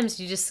sometimes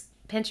you just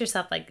pinch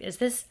yourself like, is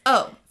this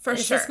For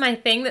sure. this my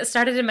thing that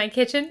started in my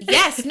kitchen?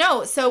 Yes,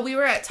 no. So we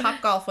were at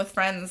Topgolf with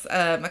friends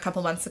a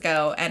couple months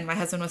ago, and my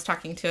husband was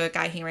talking to a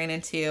guy he ran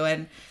into,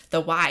 and the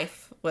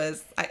wife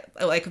was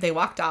they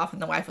walked off,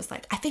 and the wife was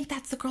like, I think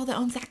that's the girl that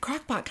owns that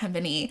crockpot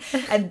company.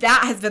 And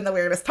that has been the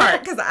weirdest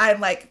part, because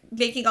I'm like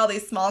making all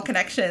these small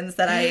connections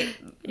that I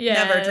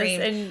never Yes,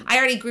 dreamed. and- I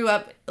already grew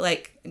up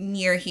like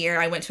near here.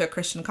 I went to a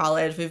Christian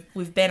college.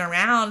 We've been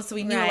around, so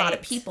we knew a lot of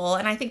Right. people,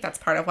 and I think that's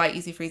part of why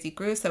Easy Freezy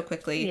grew so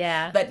quickly.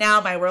 Yeah. But now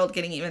my world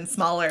getting even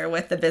smaller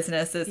with the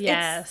business is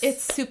Yes.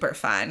 it's super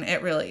fun.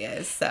 It really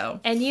is.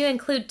 So And you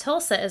include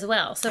Tulsa as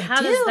well. So I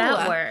how does do.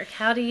 that work?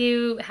 How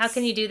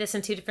can you do this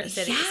in two different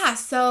cities? yeah,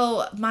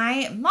 so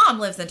my mom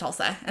lives in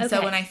Tulsa, and so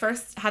Okay. when I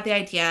first had the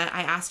idea,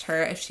 I asked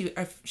her if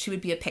she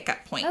would be a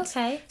pickup point.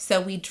 Okay.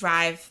 So we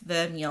drive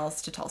the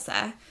meals to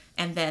Tulsa,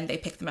 and then they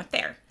pick them up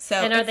there. So,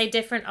 and are they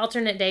different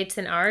alternate dates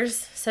than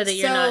ours, so that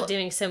you're not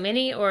doing so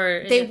many,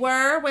 or they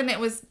were when it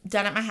was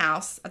done at my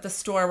house. At the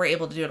store, we're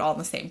able to do it all on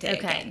the same day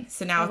again.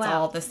 So now it's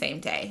all the same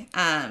day.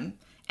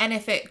 And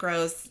if it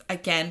grows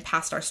again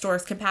past our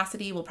store's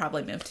capacity, we'll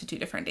probably move to 2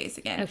 different days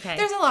again. Okay.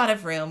 There's a lot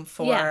of room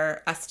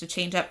for us to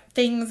change up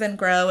things and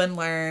grow and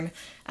learn.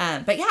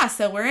 But yeah,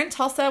 so we're in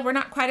Tulsa. We're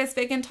not quite as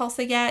big in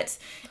Tulsa yet.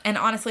 And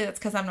honestly, that's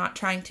because I'm not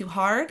trying too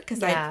hard,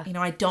 because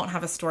I don't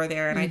have a store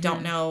there, and I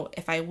don't know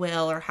if I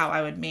will or how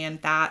I would man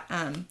that.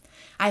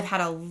 I've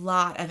had a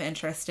lot of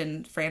interest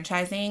in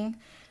franchising.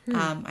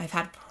 I've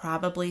had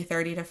probably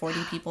 30 to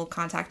 40 people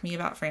contact me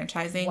about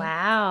franchising.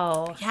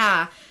 Wow.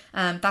 Yeah.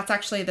 That's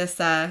actually this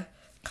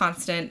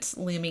constant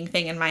looming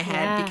thing in my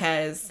head,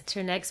 because it's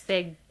your next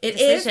big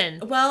decision.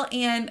 It is. Well,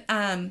 and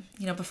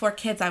before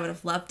kids, I would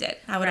have loved it.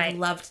 I would have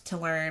loved to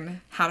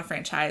learn how to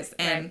franchise.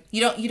 And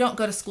you don't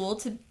go to school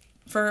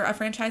for a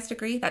franchise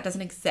degree. That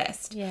doesn't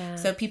exist. Yeah.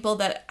 So people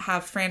that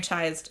have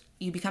franchised,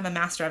 you become a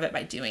master of it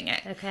by doing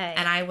it. Okay.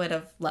 And I would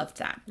have loved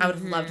that. I would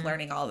have loved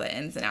learning all the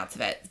ins and outs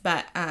of it.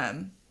 But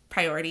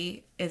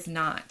priority is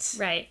not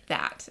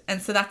that. And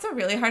so that's a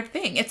really hard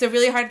thing. It's a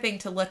really hard thing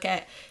to look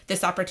at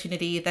this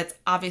opportunity that's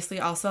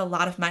obviously also a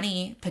lot of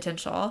money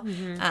potential,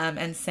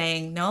 and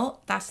saying, no,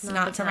 that's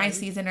not for my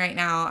season right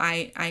now.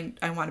 I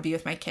want to be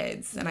with my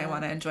kids, and I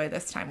want to enjoy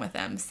this time with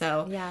them.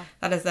 So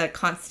that is a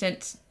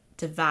constant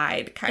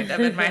divide kind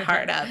of in my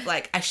heart of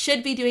like, I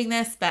should be doing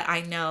this, but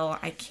I know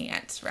I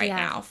can't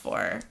now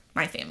for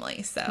my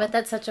family. So, but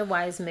that's such a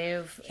wise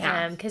move,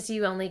 because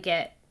you only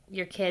get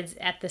your kids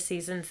at the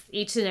seasons.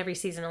 Each and every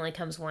season only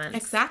comes once.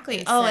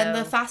 Exactly. And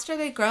the faster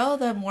they grow,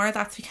 the more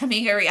that's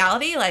becoming a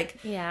reality.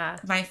 Like,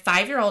 my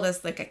 5-year-old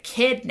is like a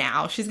kid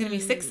now. She's going to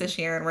be 6 this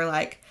year. And we're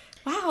like,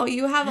 wow,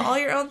 you have all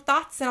your own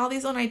thoughts and all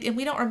these own ideas. And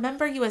we don't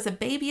remember you as a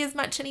baby as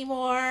much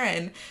anymore.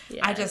 And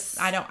I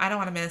don't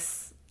want to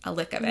miss a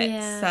lick of it.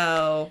 Yeah.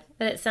 So,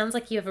 but it sounds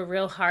like you have a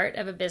real heart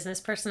of a business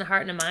person, a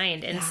heart and a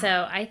mind. And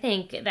so I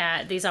think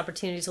that these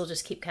opportunities will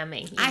just keep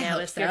coming. I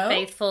hope if you're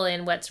faithful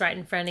in what's right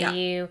in front of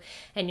you,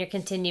 and you're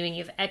continuing,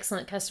 you have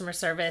excellent customer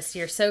service,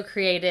 you're so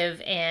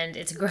creative, and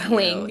it's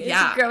growing.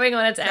 It's growing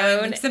on its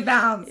own. Leaps and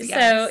bounds.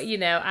 So,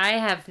 I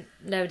have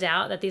no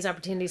doubt that these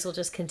opportunities will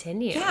just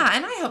continue. Yeah,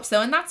 and I hope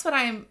so. And that's what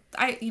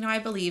I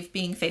believe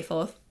being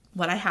faithful with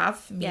what I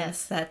have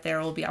means that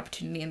there will be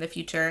opportunity in the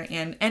future,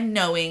 and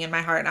knowing in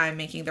my heart I'm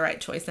making the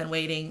right choice and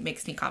waiting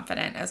makes me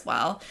confident as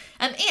well.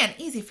 And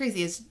Easy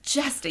Freezy is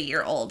just a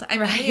year old. I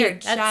mean, we are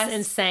that's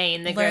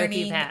insane, the growth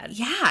you've had.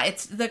 Yeah,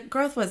 the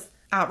growth was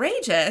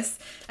outrageous.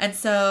 And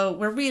so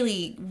we're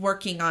really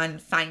working on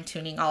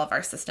fine-tuning all of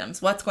our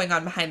systems. What's going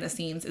on behind the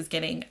scenes is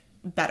getting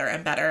better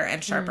and better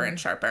and sharper and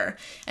sharper.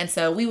 And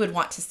so we would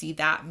want to see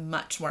that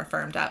much more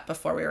firmed up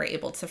before we were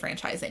able to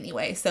franchise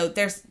anyway. So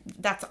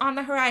that's on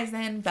the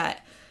horizon, but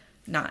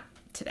not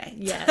today.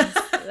 Yes,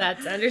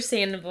 that's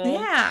understandable.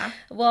 Yeah.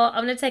 Well,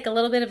 I'm going to take a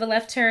little bit of a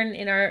left turn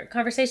in our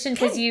conversation,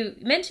 because you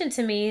mentioned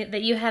to me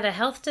that you had a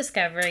health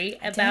discovery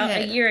about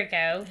a year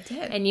ago. I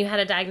did. And you had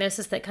a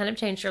diagnosis that kind of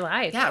changed your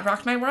life. Yeah, it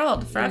rocked my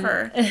world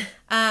forever.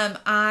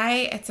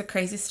 It's a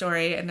crazy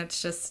story, and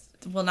it's just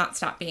will not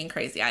stop being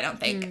crazy, I don't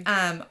think.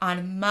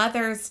 On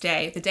Mother's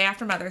Day, the day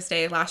after Mother's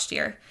Day last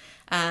year,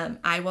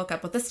 I woke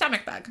up with a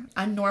stomach bug,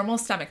 a normal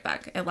stomach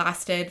bug. It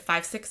lasted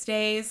 5-6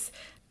 days,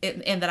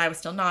 in that I was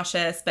still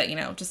nauseous, but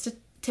just a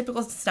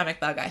typical stomach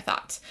bug, I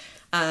thought.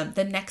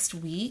 The next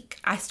week,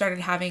 I started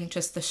having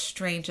just the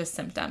strangest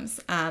symptoms.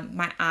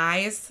 My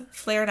eyes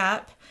flared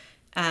up.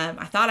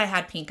 I thought I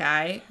had pink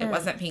eye. It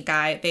wasn't pink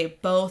eye. They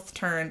both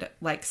turned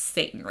like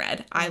Satan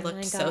red. I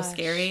looked so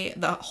scary.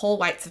 The whole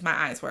whites of my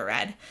eyes were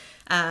red.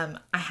 I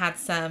had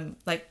some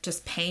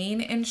just pain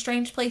in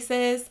strange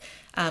places.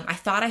 I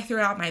thought I threw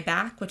out my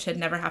back, which had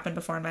never happened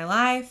before in my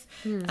life.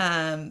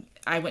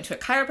 I went to a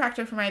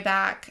chiropractor for my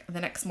back. The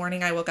next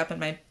morning I woke up and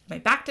my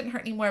back didn't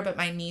hurt anymore, but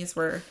my knees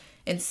were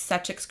in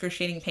such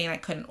excruciating pain I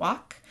couldn't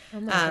walk. Oh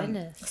my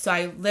goodness. So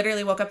I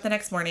literally woke up the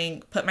next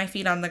morning, put my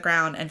feet on the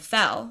ground, and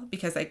fell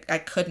because I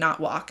could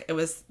not walk. It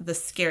was the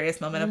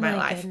scariest moment of my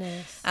life.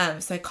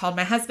 So I called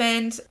my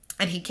husband,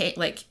 and he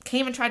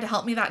came and tried to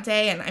help me that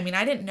day. And I mean,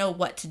 I didn't know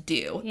what to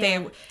do.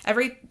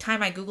 Every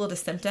time I Googled a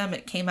symptom,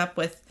 it came up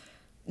with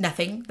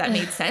nothing that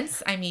made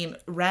sense. I mean,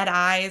 red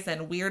eyes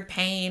and weird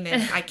pain,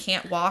 and I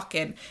can't walk,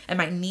 and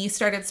my knee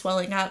started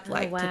swelling up to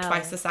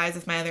twice the size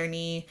of my other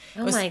knee.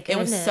 My goodness. It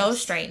was so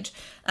strange.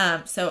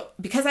 So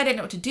because I didn't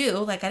know what to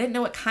do, I didn't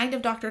know what kind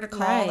of doctor to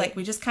call.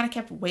 We just kind of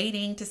kept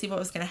waiting to see what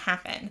was going to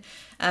happen.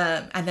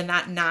 And then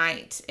that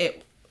night,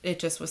 it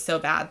just was so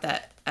bad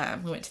that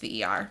we went to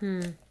the ER.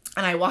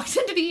 And I walked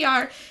into the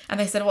ER, and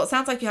they said, well, it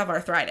sounds like you have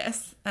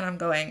arthritis. And I'm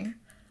going,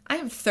 I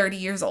am 30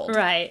 years old.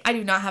 Right. I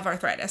do not have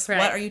arthritis. Right.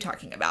 What are you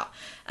talking about?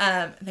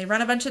 They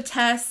run a bunch of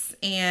tests,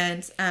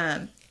 and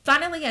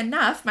funnily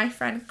enough, my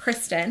friend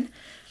Kristen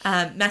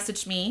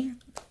messaged me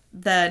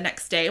the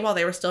next day while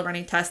they were still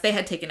running tests. They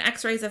had taken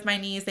x-rays of my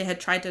knees. They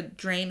had tried to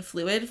drain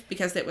fluid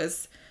because it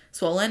was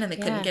swollen, and they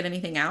couldn't get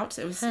anything out.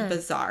 It was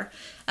bizarre.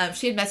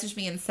 She had messaged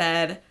me and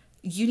said,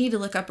 you need to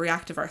look up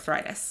reactive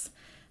arthritis.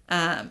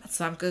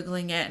 So I'm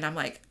Googling it and I'm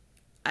like,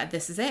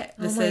 this is it.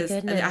 Goodness.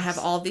 I have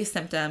all these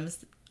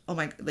symptoms. Oh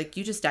my, like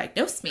you just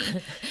diagnosed me.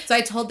 So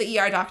I told the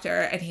ER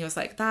doctor and he was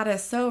like, that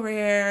is so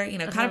rare,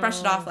 kind of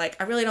brushed it off. Like,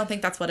 I really don't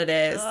think that's what it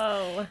is.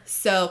 Oh.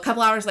 So a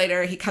couple hours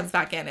later, he comes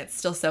back in. It's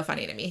still so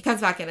funny to me. He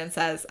comes back in and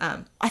says,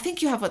 I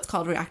think you have what's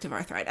called reactive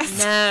arthritis.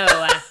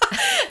 No.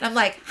 And I'm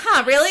like,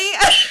 huh, really?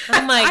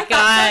 Oh my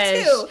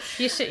gosh. So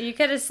You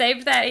could have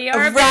saved that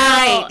ER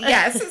right. bill.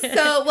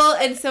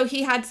 Yes. So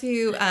he had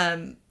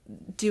to,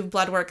 do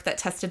blood work that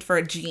tested for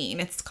a gene.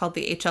 It's called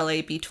the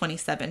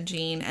HLA-B27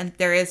 gene, and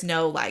there is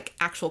no like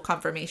actual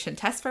confirmation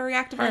test for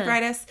reactive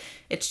arthritis.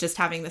 It's just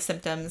having the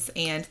symptoms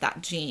and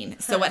that gene.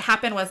 So what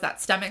happened was that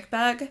stomach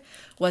bug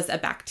was a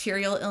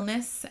bacterial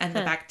illness, and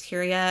the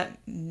bacteria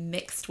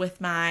mixed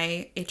with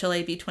my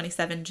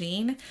HLA-B27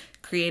 gene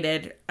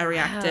created a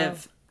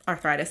reactive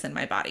arthritis in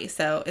my body.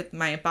 So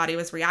my body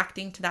was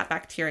reacting to that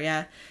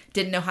bacteria,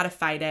 didn't know how to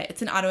fight it.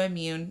 It's an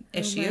autoimmune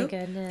issue, Oh my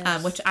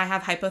goodness. which I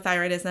have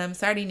hypothyroidism.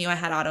 So I already knew I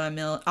had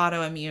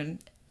autoimmune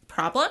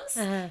problems.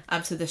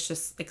 So this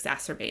just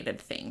exacerbated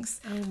things.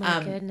 Oh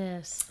my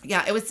goodness.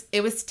 Yeah,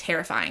 it was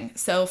terrifying.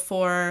 So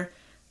for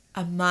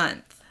a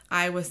month,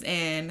 I was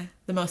in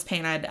the most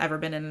pain I'd ever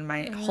been in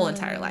my whole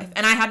entire life.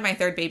 And I had my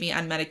third baby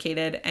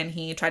unmedicated, and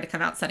he tried to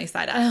come out sunny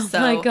side up. Oh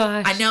so my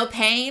gosh. I know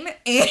pain.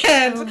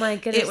 And Oh my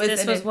goodness,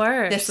 this was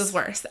worse. This was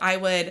worse. I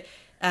would,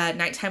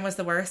 nighttime was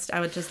the worst. I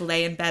would just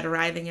lay in bed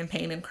writhing in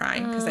pain and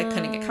crying because I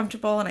couldn't get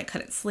comfortable and I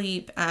couldn't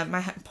sleep.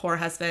 My poor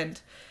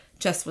husband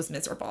just was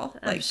miserable.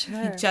 Like,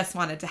 he just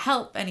wanted to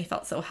help, and he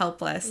felt so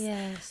helpless.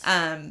 Yes.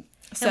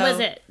 So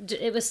and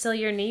it was still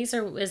your knees,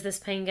 or was this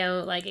pain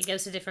it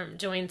goes to different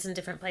joints in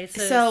different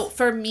places? So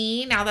for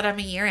me, now that I'm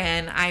a year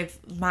in,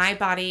 my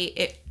body,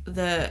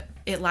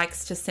 it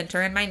likes to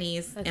center in my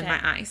knees, in my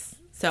eyes.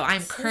 So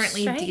I'm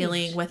currently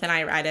dealing with an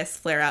iritis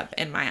flare up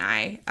in my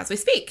eye as we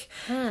speak.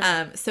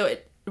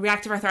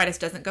 Reactive arthritis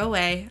doesn't go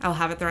away. I'll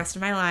have it the rest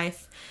of my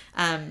life.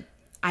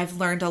 I've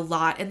learned a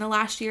lot in the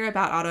last year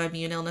about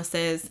autoimmune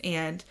illnesses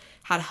and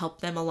how to help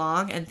them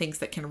along and things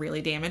that can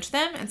really damage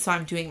them. And so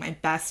I'm doing my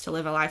best to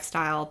live a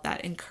lifestyle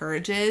that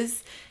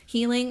encourages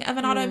healing of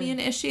an autoimmune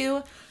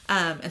issue.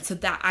 And so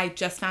that I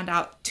just found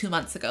out 2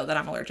 months ago that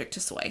I'm allergic to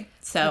soy.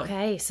 So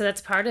okay, so that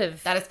is part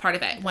of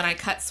it. When I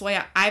cut soy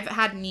out, I've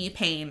had knee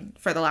pain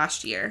for the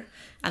last year,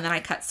 and then I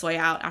cut soy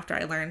out after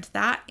I learned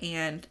that,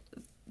 and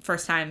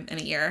first time in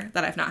a year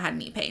that I've not had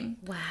knee pain.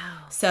 Wow.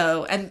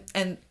 So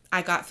and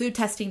I got food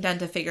testing done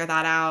to figure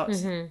that out,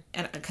 and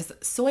because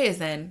soy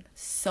is in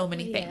so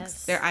many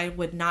things, I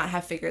would not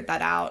have figured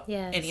that out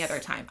any other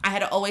time. I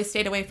had always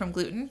stayed away from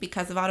gluten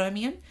because of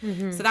autoimmune,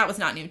 so that was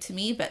not new to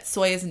me. But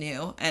soy is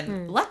new,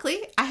 and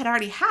luckily, I had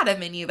already had a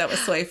menu that was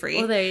soy free.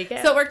 Well, there you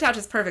go. So it worked out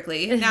just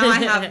perfectly. Now I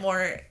have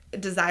more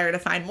desire to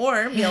find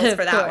more meals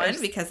for that one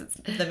because it's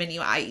the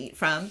menu I eat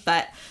from.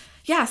 But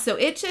yeah, so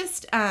it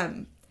just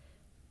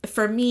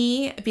for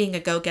me, being a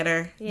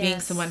go-getter, being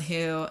someone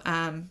who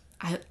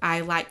I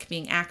like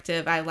being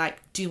active. I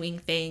like doing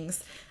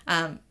things.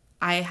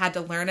 I had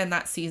to learn in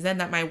that season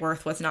that my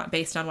worth was not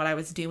based on what I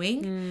was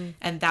doing.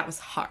 And that was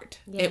hard.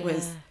 Yeah. It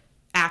was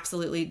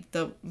absolutely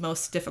the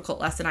most difficult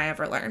lesson I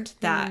ever learned.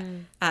 That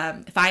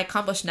if I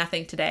accomplish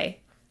nothing today,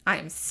 I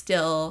am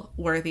still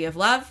worthy of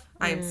love.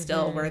 I am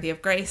still worthy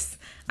of grace.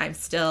 I'm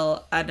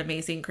still an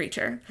amazing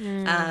creature.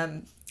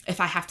 If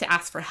I have to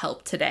ask for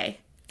help today,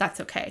 that's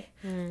okay.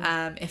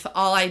 If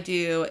all I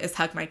do is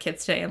hug my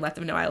kids today and let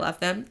them know I love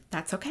them,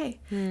 that's okay.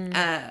 And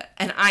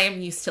I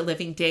am used to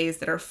living days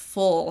that are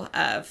full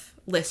of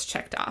lists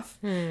checked off.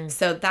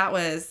 So that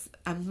was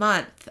a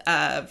month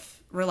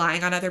of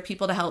relying on other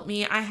people to help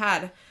me. I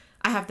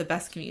have the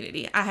best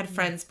community. I had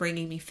friends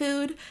bringing me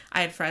food.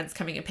 I had friends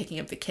coming and picking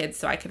up the kids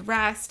so I could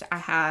rest. I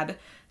had,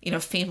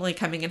 family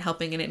coming and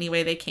helping in any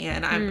way they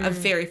can. I'm a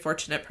very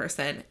fortunate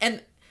person.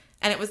 And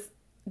it was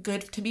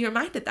good to be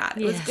reminded that.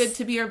 It was good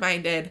to be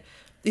reminded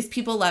these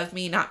people love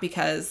me not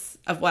because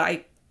of what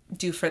I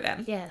do for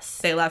them. Yes.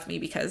 They love me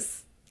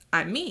because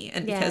I'm me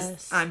and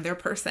because I'm their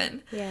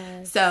person.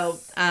 Yes. So,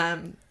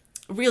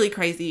 really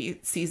crazy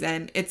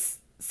season. It's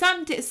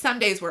some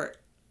days were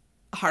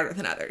harder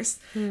than others.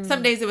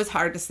 Some days it was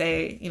hard to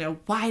say,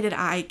 why did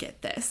I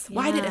get this?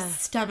 Why did a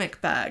stomach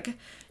bug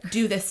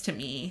do this to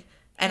me?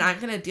 And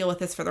I'm going to deal with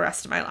this for the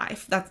rest of my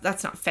life.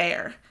 That's not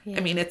fair. I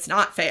mean, it's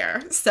not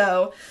fair.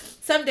 So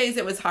some days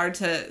it was hard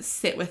to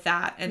sit with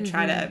that and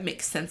try to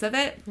make sense of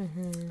it.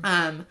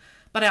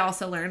 But I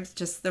also learned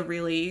just the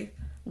really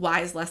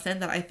wise lesson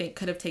that I think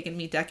could have taken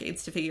me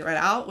decades to figure it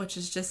out, which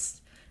is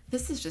just,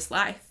 this is just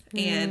life.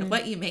 And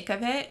what you make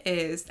of it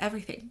is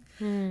everything.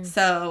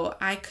 So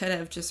I could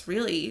have just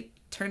really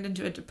turned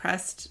into a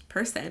depressed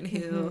person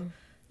who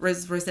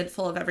was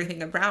resentful of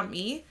everything around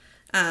me.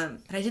 But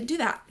I didn't do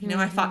that.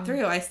 I fought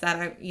through. I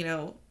said,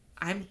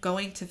 I'm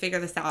going to figure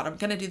this out. I'm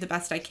going to do the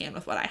best I can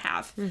with what I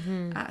have.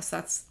 So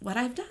that's what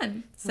I've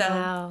done.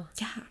 So,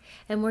 yeah.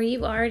 And were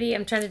you already,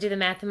 I'm trying to do the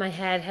math in my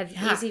head, had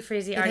Easy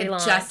Freezy already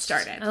launched? Just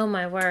started. Oh,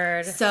 my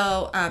word.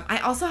 So, I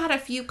also had a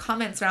few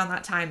comments around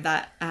that time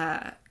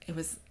that it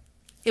was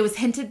it was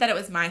hinted that it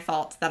was my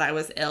fault that I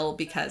was ill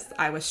because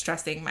I was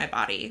stressing my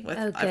body with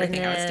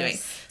everything I was doing.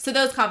 So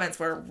those comments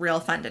were real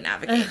fun to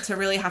navigate, to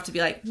really have to be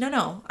like,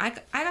 no, I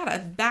got a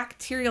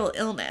bacterial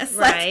illness.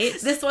 Right.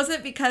 Like, this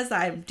wasn't because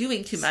I'm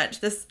doing too much.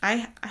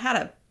 I had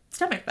a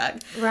stomach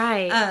bug.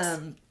 Right.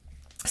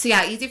 So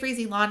yeah, Easy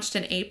Freezy launched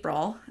in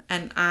April,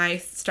 and I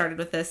started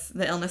with this.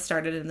 The illness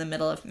started in the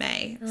middle of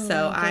May.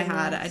 So I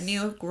had a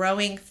new,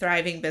 growing,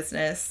 thriving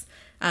business.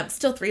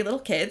 Still 3 little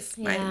kids.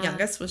 Yeah. My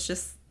youngest was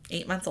just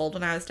 8 months old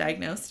when I was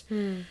diagnosed.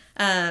 And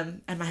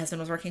my husband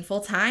was working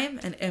full time.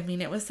 And I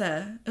mean, it was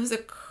a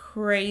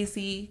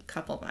crazy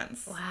couple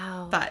months.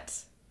 Wow.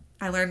 But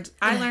I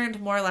learned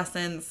more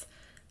lessons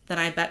than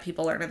I bet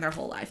people learn in their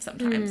whole life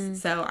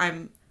sometimes. So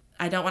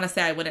I don't want to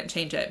say I wouldn't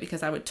change it,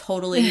 because I would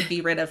totally be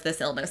rid of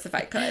this illness if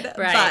I could.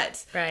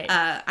 Right.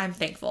 But I'm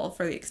thankful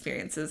for the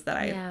experiences that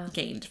I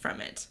gained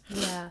from it.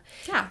 Yeah.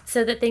 Yeah.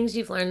 So the things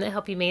you've learned that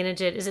help you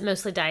manage it, is it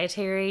mostly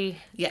dietary?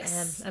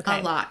 Yes.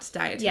 Okay. A lot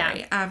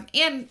dietary. Yeah.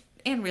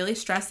 And really,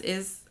 stress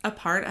is a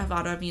part of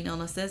autoimmune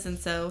illnesses. And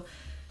so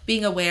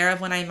being aware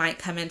of when I might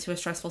come into a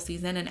stressful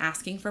season and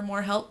asking for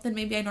more help than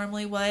maybe I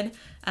normally would.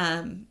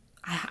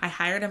 I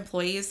hired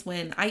employees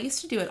when I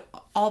used to do it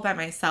all by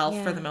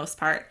myself for the most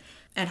part.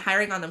 And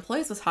hiring on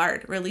employees was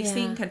hard.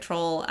 Releasing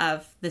control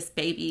of this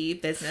baby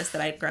business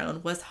that I'd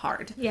grown was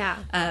hard. Yeah.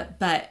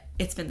 But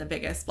it's been the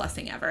biggest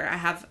blessing ever. I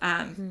have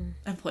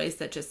employees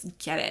that just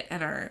get it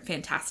and are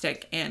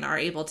fantastic and are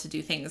able to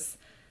do things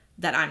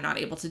that I'm not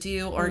able to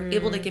do, or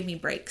able to give me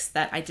breaks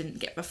that I didn't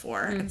get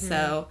before. And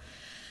so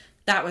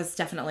that was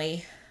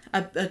definitely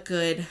a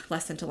good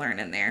lesson to learn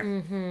in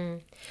there.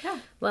 Yeah.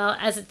 Well,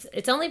 as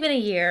it's only been a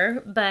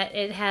year, but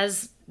it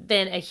has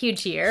been a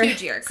huge year.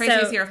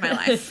 Craziest year of my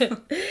life.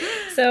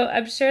 So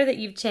I'm sure that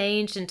you've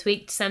changed and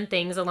tweaked some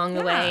things along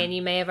the way, and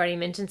you may have already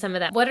mentioned some of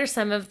that. What are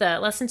some of the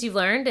lessons you've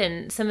learned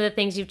and some of the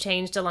things you've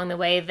changed along the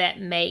way that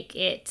make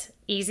it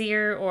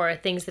easier, or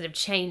things that have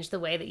changed the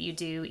way that you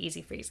do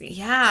Easy Freezy?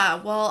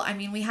 Yeah, well, I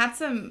mean, we had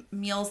some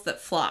meals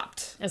that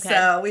flopped. Okay.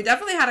 So we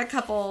definitely had a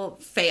couple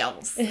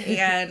fails.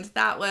 And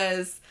that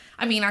was,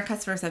 I mean, our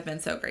customers have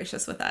been so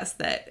gracious with us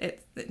that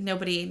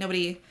nobody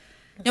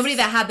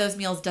that had those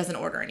meals doesn't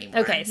order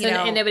anymore. Okay, so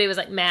and nobody was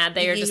like mad.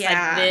 They were just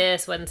like,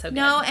 this wasn't so good.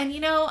 No,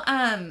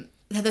 and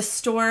the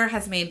store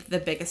has made the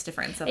biggest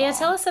difference of all. Yeah,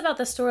 tell us about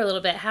the store a little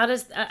bit. How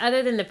does,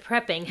 other than the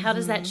prepping, how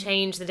does that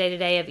change the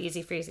day-to-day of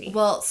Easy Freezy?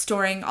 Well,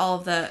 storing all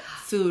of the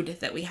food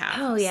that we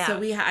have. Oh, yeah.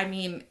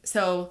 So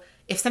so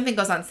if something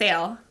goes on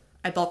sale,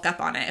 I bulk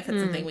up on it if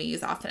it's something we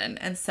use often.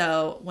 And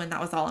so when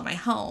that was all in my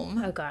home,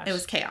 it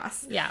was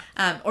chaos. Yeah.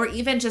 Or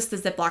even just the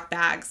Ziploc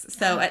bags.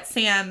 So at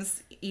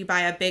Sam's, you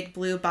buy a big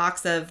blue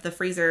box of the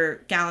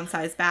freezer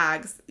gallon-sized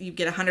bags. You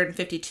get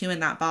 152 in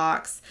that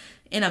box.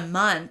 In a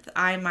month,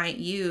 I might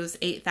use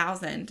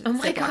 8,000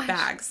 Ziploc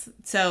bags.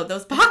 So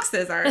those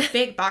boxes are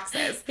big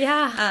boxes.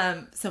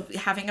 Yeah. So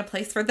having a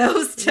place for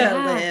those to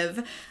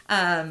live,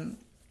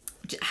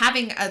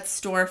 having a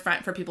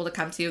storefront for people to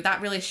come to,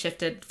 that really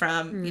shifted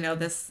from,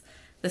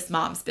 this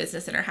mom's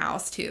business in her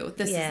house to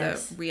this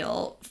is a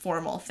real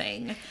formal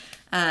thing.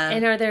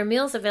 And are there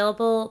meals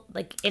available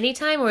like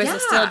anytime, or is it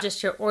still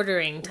just your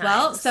ordering times?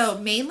 Well, so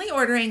mainly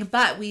ordering,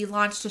 but we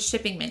launched a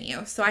shipping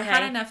menu. So I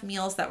had enough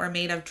meals that were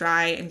made of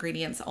dry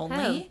ingredients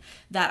only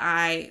that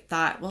I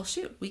thought, well,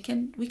 shoot, we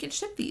can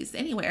ship these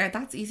anywhere.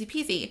 That's easy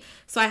peasy.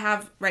 So I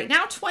have right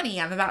now 20.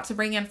 I'm about to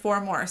bring in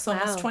 4 more. So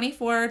almost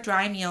 24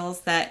 dry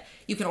meals that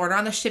you can order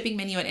on the shipping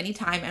menu at any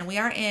time. And we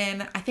are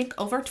in, I think,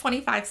 over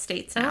 25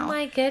 states now. Oh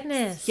my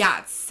goodness. Yeah,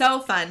 it's so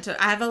fun.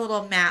 I have a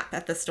little map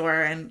at the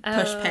store and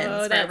push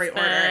pins for every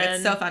order.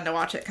 It's so fun to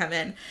watch it come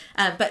in.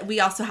 But we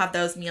also have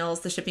those meals,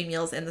 the shipping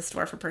meals, in the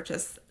store for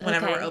purchase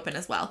whenever we're open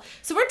as well.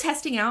 So we're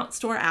testing out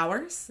store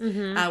hours.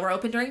 We're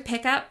open during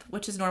pickup,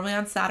 which is normally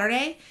on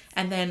Saturday.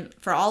 And then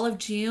for all of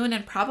June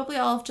and probably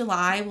all of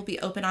July, we'll be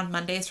open on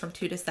Mondays from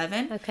 2 to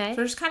 7. Okay.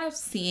 So we're just kind of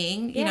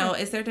seeing,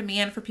 is there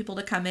demand for people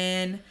to come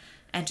in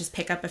and just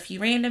pick up a few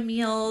random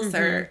meals?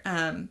 Or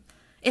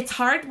it's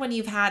hard when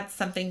you've had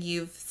something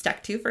you've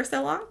stuck to for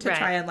so long to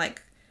try and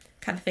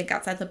kind of think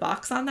outside the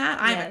box on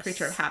that. I'm a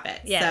creature of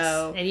habit. Yes.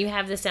 So, and you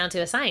have this down to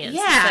a science.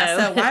 Yeah.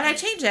 So why would I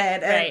change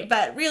it?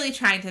 But really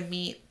trying to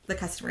meet the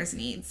customer's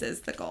needs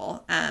is the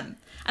goal. And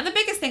the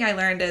biggest thing I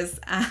learned is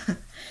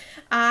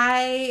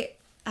I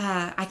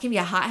can be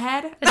a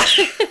hothead.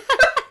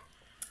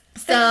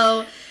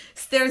 So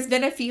there's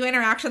been a few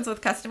interactions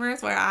with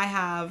customers where I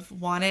have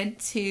wanted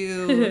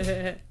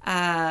to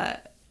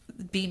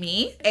be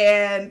me,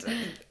 and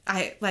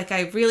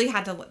I really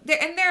had to.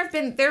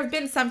 There have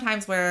been some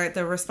times where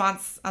the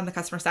response on the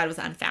customer side was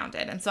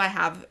unfounded, and so I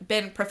have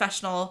been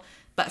professional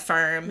but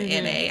firm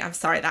in I'm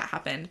sorry that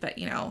happened, but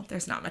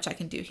there's not much I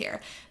can do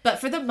here. But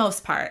for the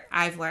most part,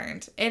 I've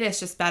learned it is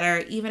just better,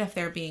 even if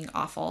they're being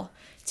awful,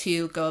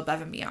 to go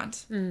above and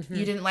beyond.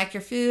 You didn't like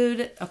your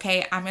food,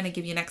 okay, I'm going to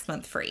give you next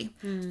month free.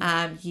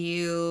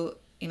 You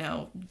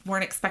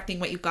weren't expecting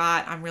what you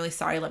got, I'm really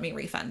sorry, let me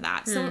refund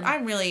that. So I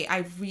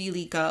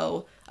really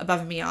go above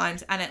and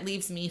beyond, and it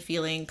leaves me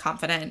feeling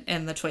confident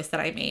in the choice that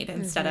I made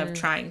instead of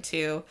trying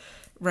to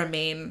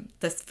remain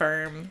this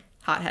firm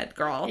hothead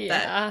girl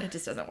that it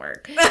just doesn't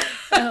work.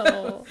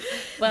 Oh,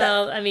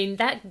 well, I mean,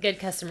 that good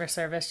customer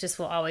service just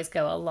will always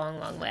go a long,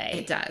 long way.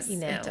 It does. You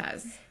know, it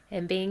does.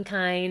 And being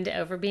kind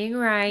over being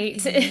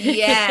right.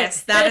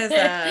 Yes, that is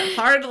a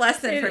hard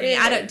lesson for me.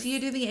 Do you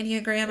do the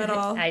Enneagram at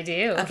all? I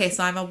do. Okay,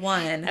 so I'm a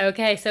 1.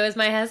 Okay, so is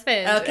my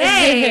husband.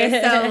 Okay,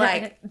 so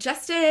like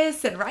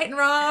justice and right and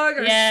wrong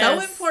are so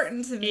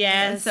important to me.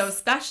 Yes. And so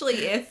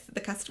especially if the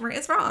customer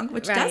is wrong,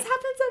 which does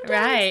happen sometimes.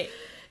 Right.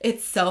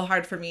 It's so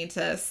hard for me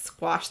to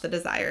squash the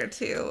desire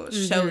to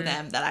show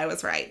them that I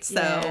was right.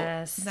 So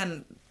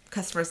then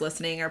customers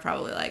listening are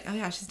probably like, oh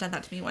yeah, she's done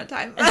that to me one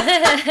time. But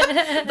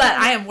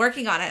I am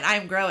working on it. I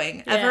am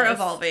growing, ever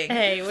evolving.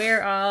 Hey, we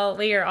are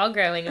all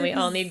growing, and we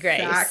all need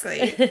grace.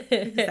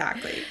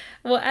 Exactly.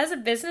 Well, as a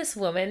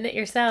businesswoman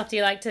yourself, do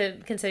you like to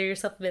consider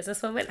yourself a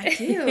businesswoman?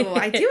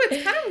 I do.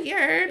 It's kind of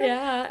weird.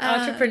 Yeah.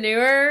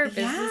 Entrepreneur,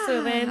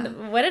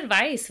 businesswoman. What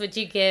advice would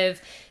you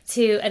give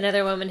to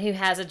another woman who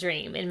has a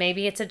dream? And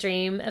maybe it's a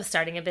dream of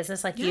starting a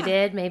business like you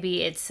did.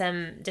 Maybe it's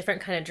some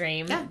different kind of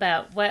dream. Yeah.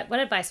 But what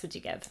advice would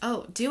you give?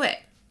 Oh, do it.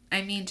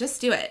 I mean,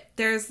 just do it.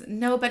 There's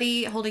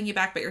nobody holding you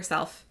back but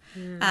yourself.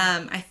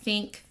 I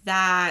think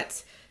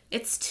that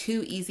it's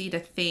too easy to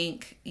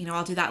think,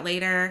 I'll do that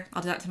later.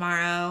 I'll do that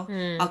tomorrow.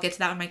 I'll get to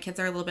that when my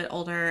kids are a little bit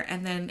older.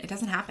 And then it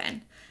doesn't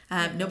happen.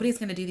 Nobody's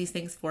going to do these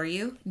things for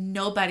you.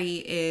 Nobody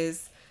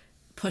is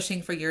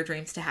pushing for your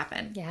dreams to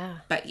happen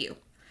but you.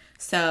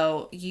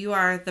 So you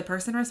are the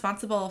person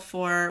responsible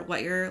for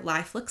what your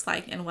life looks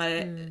like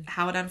and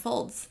how it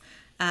unfolds.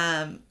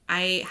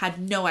 I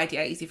had no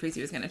idea Easy Freezy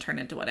was going to turn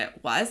into what it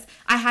was.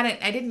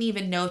 I didn't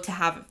even know to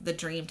have the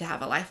dream to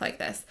have a life like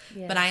this,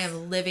 but I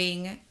am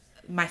living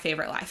my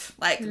favorite life.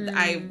 Like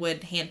I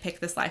would handpick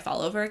this life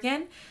all over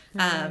again.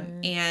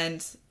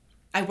 And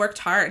I worked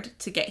hard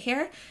to get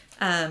here.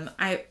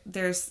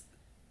 There's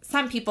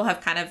some people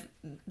have kind of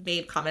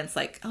made comments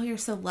like, oh, you're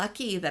so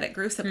lucky that it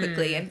grew so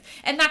quickly.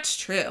 And that's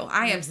true.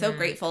 I am so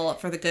grateful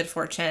for the good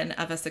fortune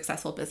of a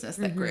successful business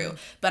that grew,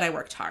 but I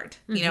worked hard.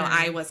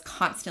 I was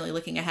constantly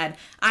looking ahead.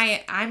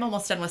 I'm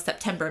almost done with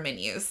September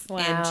menus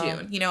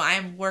in June.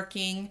 I'm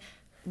working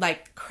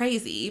like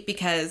crazy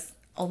because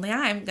only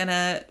I'm going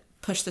to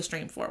push the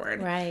stream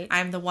forward. Right.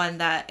 I'm the one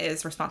that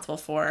is responsible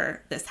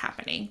for this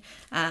happening.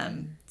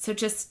 So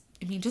just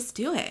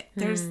do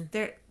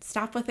it.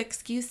 Stop with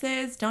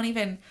excuses. Don't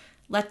even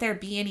let there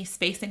be any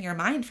space in your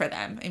mind for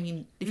them. I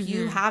mean, if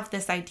you have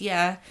this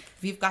idea,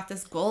 if you've got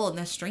this goal and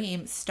this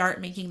dream,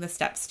 start making the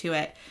steps to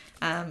it.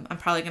 I'm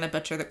probably going to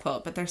butcher the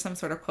quote, but there's some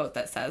sort of quote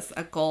that says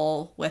a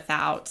goal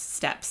without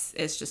steps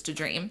is just a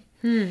dream.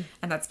 And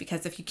that's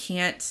because if you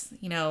can't,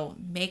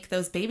 make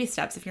those baby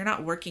steps, if you're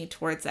not working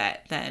towards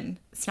it, then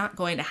it's not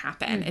going to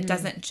happen. It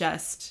doesn't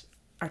just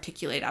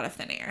articulate out of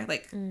thin air.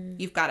 Like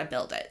you've got to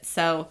build it.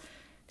 So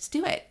just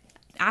do it.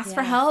 Ask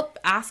for help.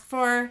 Ask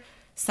for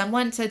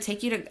someone to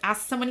take you to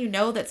ask someone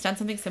that's done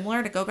something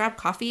similar to go grab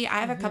coffee. I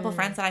have a couple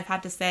friends that I've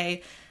had to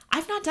say,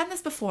 I've not done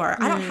this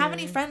before. I don't have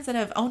any friends that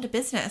have owned a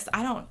business.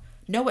 I don't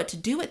know what to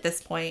do at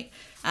this point.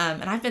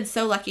 And I've been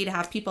so lucky to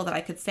have people that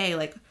I could say,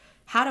 like,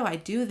 how do I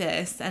do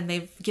this? And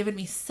they've given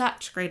me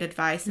such great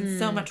advice and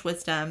so much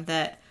wisdom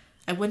that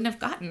I wouldn't have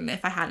gotten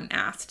if I hadn't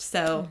asked.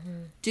 So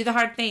do the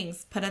hard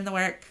things, put in the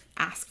work,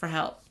 ask for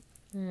help.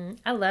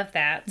 I love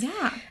that.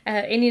 Yeah.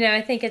 And,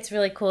 I think it's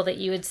really cool that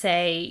you would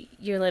say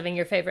you're living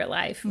your favorite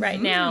life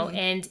right now.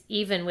 And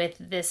even with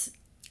this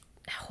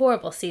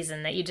horrible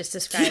season that you just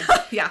described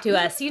to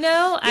us,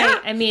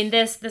 I mean,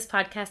 this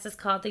podcast is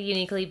called the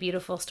Uniquely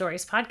Beautiful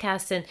Stories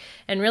Podcast.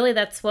 And really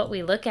that's what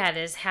we look at,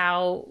 is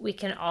how we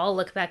can all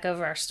look back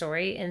over our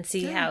story and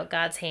see how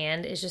God's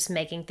hand is just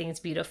making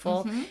things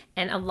beautiful.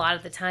 And a lot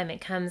of the time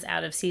it comes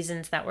out of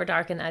seasons that were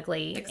dark and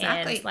ugly.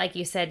 Exactly. And like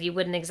you said, you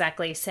wouldn't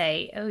exactly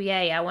say, oh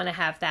yay, I want to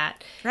have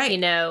that.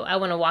 Right. I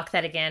want to walk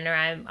that again, or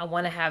I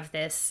want to have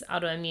this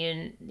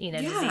autoimmune,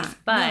 disease.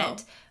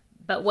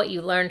 But what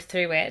you learned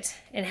through it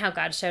and how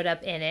God showed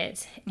up in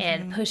it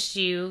and pushed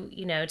you,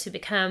 to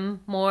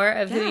become more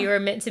of who you were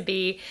meant to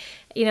be,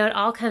 it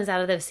all comes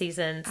out of those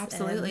seasons.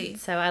 Absolutely.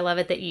 So I love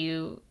it that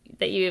you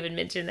even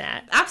mentioned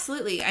that.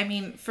 Absolutely. I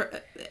mean,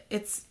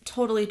 it's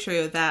totally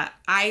true that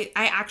I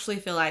actually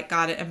feel like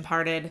God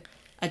imparted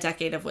a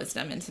decade of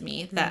wisdom into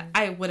me that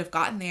I would have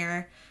gotten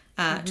there,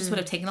 just would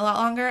have taken a lot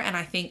longer. And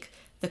I think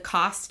the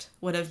cost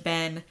would have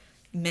been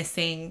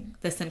missing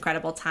this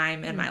incredible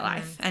time in my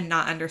life and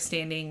not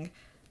understanding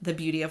the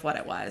beauty of what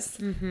it was.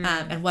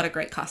 And what a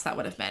great cost that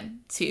would have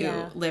been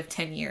to live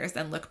 10 years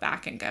and look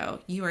back and go,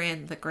 you were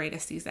in the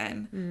greatest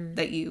season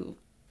that you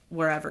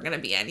were ever going to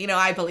be in.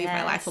 I believe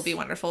my life will be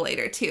wonderful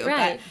later too.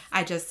 Right.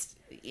 But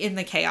in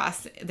the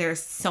chaos,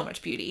 there's so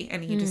much beauty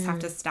and you just have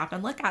to stop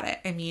and look at it.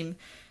 I mean,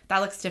 that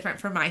looks different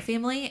for my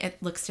family. It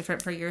looks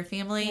different for your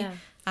family.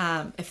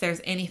 If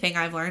there's anything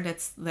I've learned,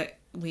 it's that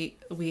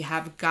we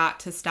have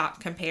got to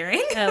stop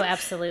comparing. Oh,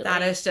 absolutely.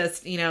 That is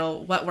just,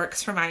 what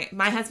works for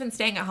my husband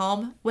staying at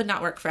home would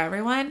not work for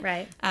everyone.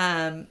 Right.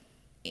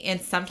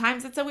 And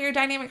sometimes it's a weird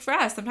dynamic for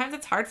us. Sometimes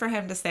it's hard for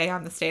him to stay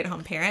on the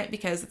stay-at-home parent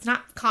because it's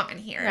not common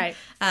here. Right.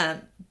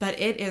 But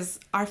it is,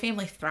 our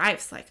family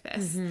thrives like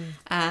this.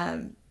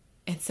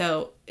 And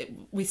so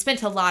we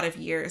spent a lot of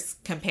years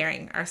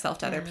comparing ourselves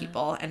to other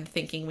people and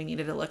thinking we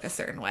needed to look a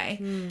certain way.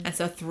 And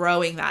so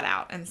throwing that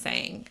out and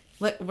saying,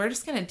 look, we're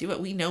just going to do what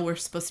we know we're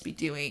supposed to be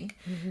doing.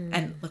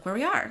 And look where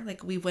we are.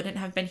 Like, we wouldn't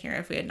have been here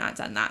if we had not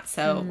done that.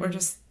 So we're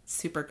just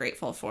super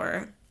grateful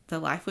for the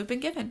life we've been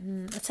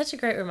given. It's such a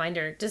great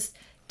reminder just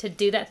to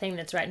do that thing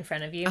that's right in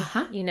front of you.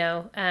 You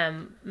know,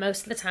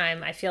 most of the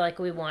time I feel like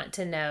we want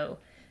to know,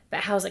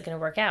 but how's it going to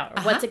work out?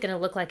 Or what's it going to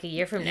look like a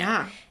year from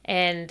now?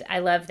 And I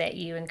love that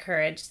you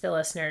encourage the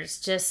listeners,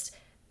 just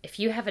if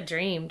you have a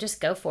dream,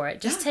 just go for it.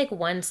 Just take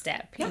one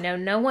step. You know,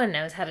 no one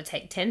knows how to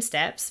take 10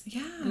 steps.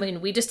 I mean,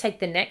 we just take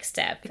the next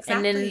step.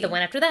 And then the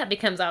one after that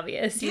becomes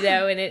obvious, you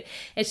know, and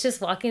it's just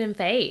walking in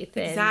faith.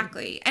 And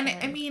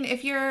I mean,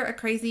 if you're a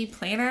crazy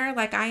planner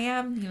like I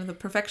am, you know, the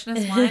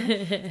perfectionist one,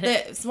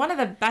 it's one of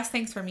the best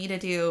things for me to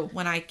do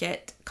when I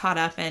get caught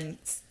up in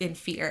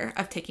fear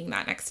of taking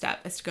that next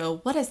step is to go,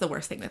 what is the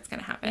worst thing that's going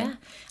to happen?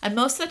 And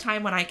most of the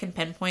time when I can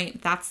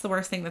pinpoint that's the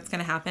worst thing that's going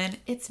to happen,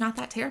 it's not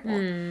that terrible.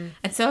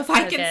 And so if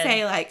I can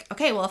say like,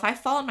 okay, well, if I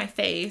fall on my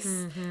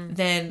face,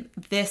 then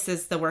this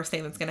is the worst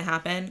thing that's going to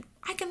happen.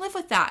 I can live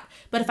with that.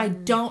 But if I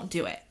don't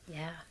do it,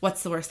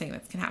 what's the worst thing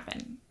that's going to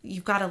happen?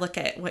 You've got to look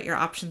at what your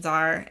options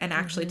are and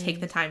actually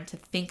take the time to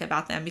think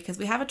about them because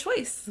we have a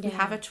choice. We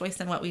have a choice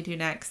in what we do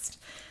next.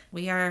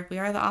 We are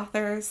the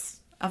authors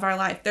of our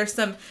life. There's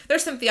some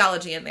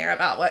theology in there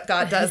about what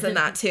God does in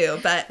that too,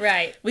 but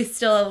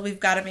we've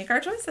got to make our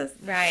choices.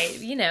 Right.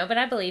 You know, but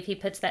I believe he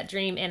puts that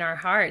dream in our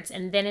hearts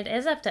and then it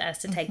is up to us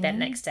to take that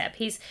next step.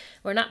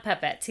 We're not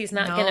puppets. He's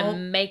not going to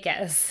make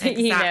us,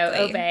 you know,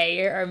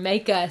 obey or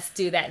make us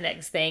do that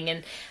next thing.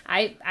 And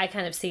I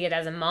kind of see it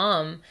as a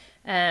mom,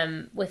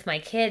 with my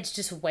kids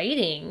just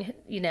waiting.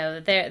 You know,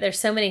 there's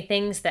so many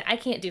things that I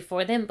can't do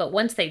for them, but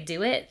once they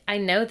do it, I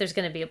know there's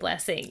going to be a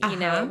blessing, you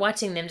know,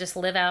 watching them just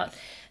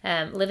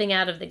living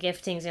out of the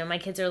giftings. You know, my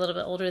kids are a little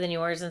bit older than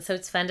yours, and so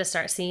it's fun to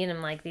start seeing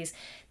them like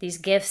these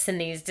gifts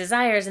and these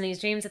desires and these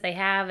dreams that they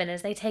have. And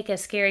as they take a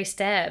scary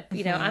step,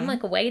 you know, I'm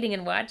like waiting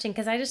and watching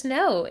because I just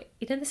know,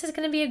 you know, this is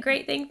going to be a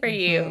great thing for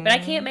you, but I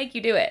can't make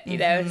you do it, you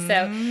know.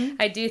 So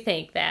I do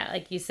think that,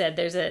 like you said,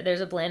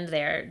 there's a blend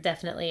there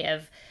definitely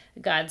of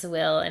God's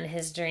will and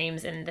his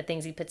dreams and the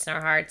things he puts in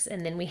our hearts,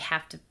 and then we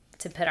have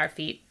to put our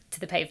feet to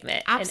the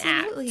pavement and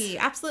act.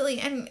 Absolutely.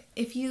 And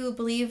if you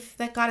believe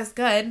that God is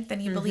good, then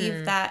you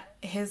believe that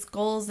his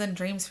goals and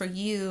dreams for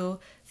you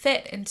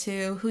fit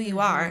into who you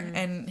are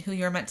and who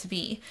you're meant to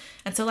be.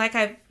 And so like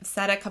I've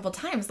said a couple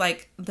times,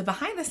 like the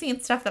behind the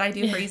scenes stuff that I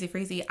do for Easy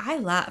Freezy, I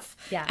love.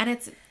 And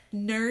it's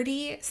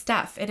nerdy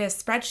stuff. It is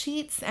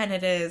spreadsheets and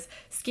it is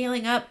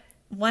scaling up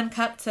 1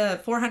 cup to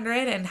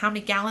 400 and how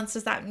many gallons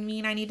does that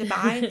mean I need to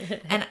buy?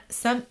 And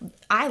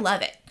I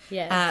love it.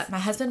 My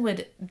husband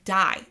would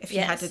die if he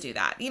had to do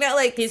that. You know,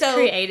 like he's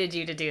created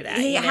you to do that.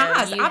 He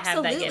has,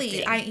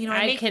 absolutely.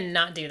 I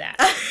cannot do that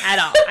at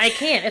all. I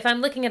can't. If I'm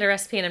looking at a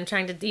recipe and I'm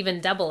trying to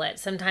even double it,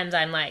 sometimes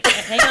I'm like,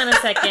 hang on a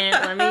second,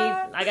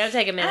 I gotta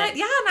take a minute.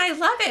 And I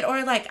love it.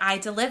 Or like I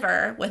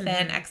deliver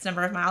within X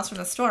number of miles from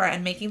the store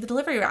and making the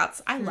delivery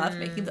routes. I love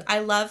I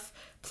love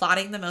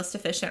plotting the most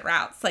efficient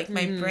routes. Like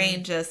my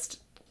brain just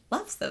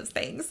loves those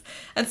things.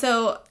 And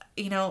so,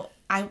 you know,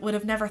 I would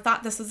have never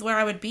thought this is where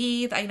I would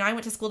be. You know, I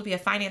went to school to be a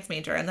finance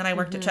major and then I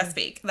worked at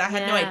Chesapeake. I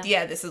had no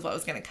idea this is what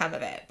was going to come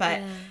of it.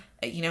 But,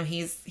 you know,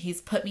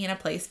 he's put me in a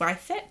place where I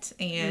fit.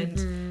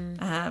 And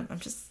I'm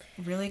just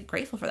really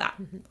grateful for that.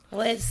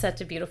 Well, it's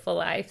such a beautiful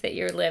life that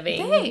you're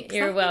living. Thanks.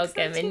 You're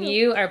welcome. And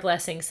you are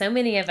blessing so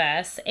many of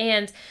us.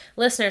 And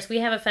listeners, we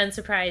have a fun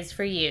surprise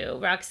for you.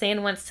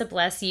 Roxanne wants to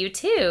bless you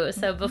too.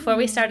 So before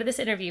we started this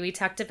interview, we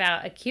talked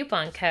about a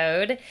coupon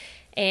code.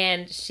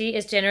 And she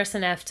is generous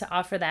enough to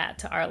offer that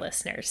to our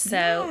listeners.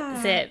 So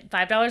is it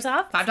 $5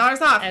 off?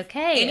 $5 off.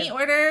 Okay. Any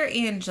order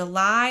in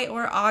July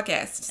or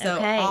August. So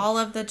all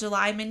of the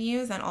July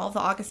menus and all of the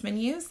August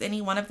menus,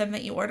 any one of them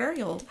that you order,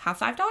 you'll have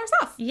 $5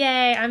 off.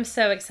 Yay. I'm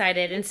so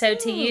excited. And so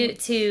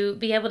to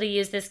be able to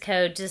use this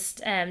code,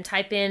 just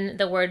type in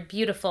the word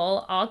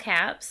beautiful, all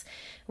caps,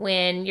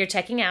 when you're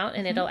checking out,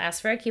 and it'll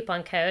ask for a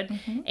coupon code.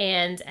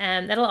 And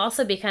that'll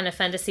also be kind of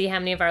fun to see how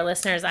many of our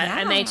listeners,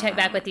 I may check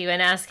back with you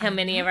and ask how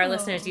many of our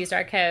listeners used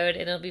our code.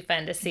 It'll be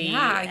fun to see.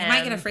 Yeah, you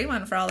might get a free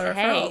one for all the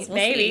referrals. Hey,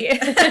 maybe.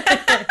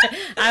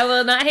 I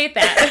will not hate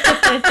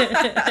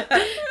that.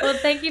 Well,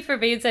 thank you for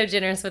being so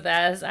generous with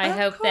us. I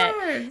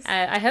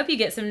hope you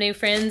get some new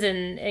friends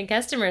and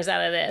customers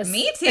out of this.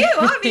 Me too,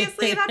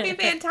 obviously. That'd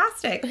be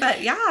fantastic.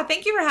 But yeah,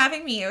 thank you for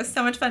having me. It was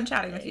so much fun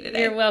chatting with you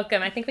today. You're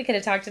welcome. I think we could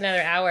have talked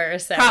another hour or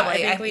so.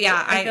 Probably. I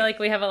feel like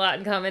we have a lot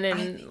in common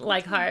and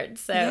like hearts,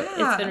 so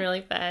it's been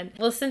really fun.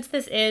 Well, since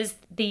this is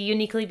the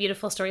Uniquely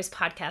Beautiful Stories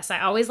podcast,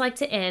 I always like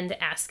to end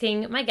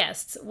asking my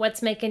guests,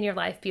 what's making your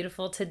life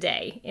beautiful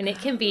today? And it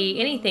can be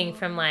anything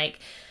from like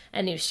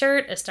a new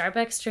shirt, a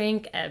Starbucks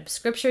drink, a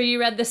scripture you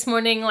read this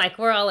morning. Like,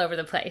 we're all over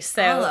the place.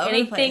 So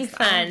anything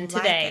fun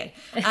today?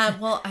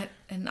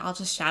 And I'll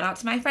just shout out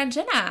to my friend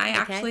Jenna. I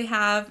actually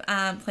have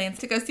plans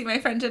to go see my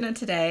friend Jenna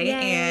today.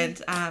 Yay.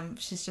 And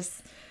she's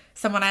just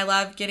someone I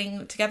love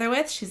getting together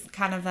with. She's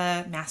kind of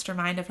a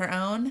mastermind of her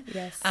own.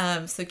 Yes.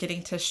 So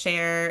getting to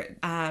share,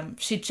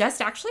 she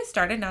just actually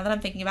started, now that I'm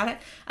thinking about it,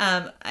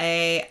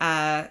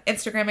 a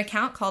Instagram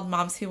account called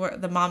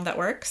The Mom That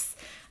Works.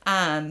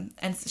 And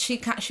she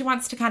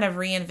wants to kind of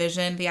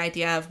re-envision the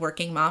idea of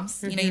working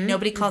moms. You know,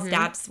 nobody calls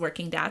dads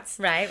working dads.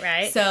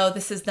 Right. So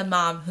this is the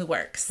mom who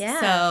works. Yeah.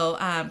 So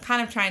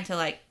kind of trying to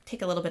like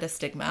take a little bit of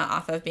stigma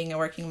off of being a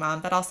working mom,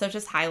 but also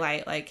just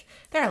highlight like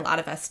there are a lot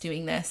of us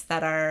doing this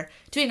that are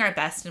doing our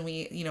best, and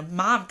we, you know,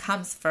 mom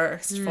comes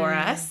first for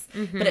us,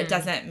 but it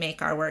doesn't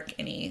make our work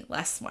any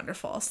less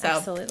wonderful. So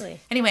absolutely.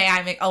 Anyway,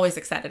 I'm always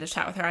excited to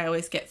chat with her. I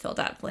always get filled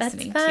up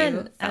listening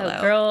to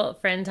fellow.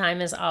 Girlfriend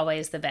time is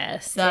always the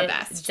best.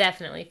 It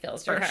definitely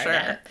fills your heart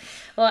up.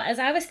 Well, as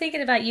I was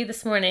thinking about you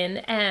this morning,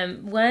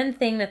 one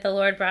thing that the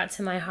Lord brought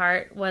to my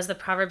heart was the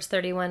Proverbs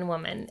 31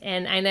 woman.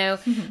 And I know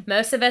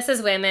most of us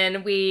as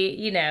women,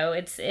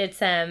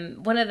 it's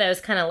one of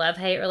those kind of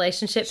love-hate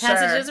relationship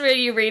passages where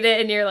you read it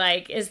and you're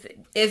like,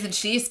 isn't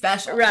she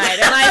special? Right.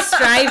 Am I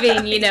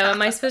striving?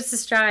 Am I supposed to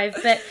strive?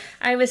 But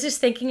I was just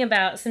thinking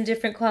about some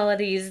different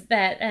qualities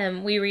that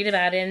we read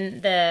about in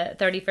the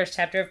 31st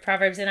chapter of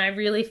Proverbs. And I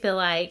really feel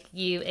like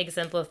you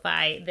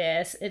exemplify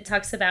this. It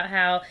talks about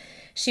how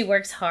she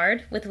works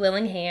hard with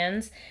willing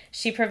hands.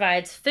 She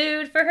provides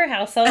food for her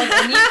household,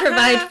 and you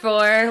provide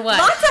for what?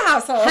 Lots of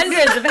households.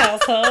 Hundreds of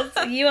households.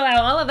 You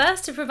allow all of us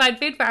to provide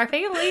food for our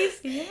families.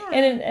 Yeah.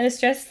 In a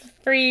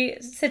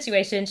stress-free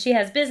situation. She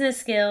has business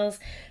skills.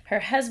 Her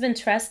husband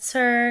trusts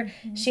her.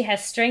 She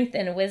has strength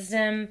and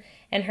wisdom,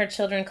 and her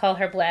children call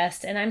her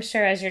blessed. And I'm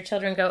sure as your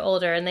children grow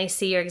older and they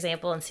see your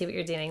example and see what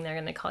you're doing, they're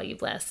going to call you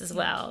blessed as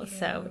well.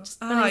 So just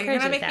you're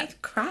going to make me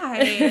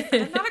cry.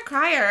 I'm not a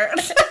crier.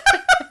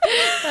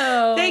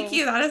 Thank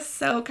you. That is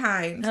so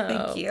kind.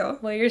 Thank you.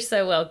 Well, you're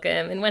so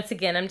welcome. And once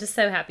again, I'm just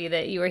so happy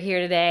that you were here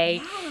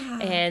today,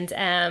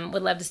 and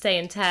would love to stay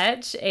in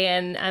touch.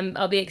 And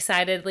I'll be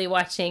excitedly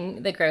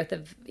watching the growth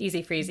of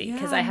Easy Freezy,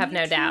 because I have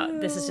no doubt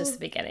this is just the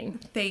beginning.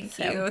 Thank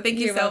you. Thank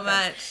you so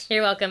much.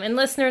 You're welcome. And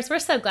listeners, we're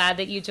so glad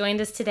that you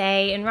joined us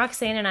today. And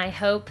Roxanne and I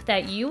hope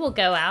that you will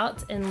go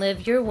out and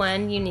live your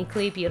one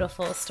uniquely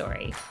beautiful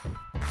story.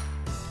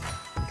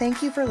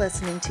 Thank you for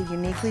listening to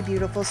Uniquely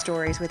Beautiful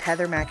Stories with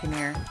Heather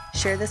McAnear.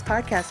 Share this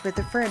podcast with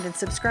a friend and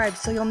subscribe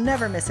so you'll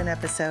never miss an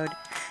episode.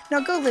 Now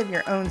go live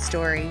your own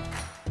story.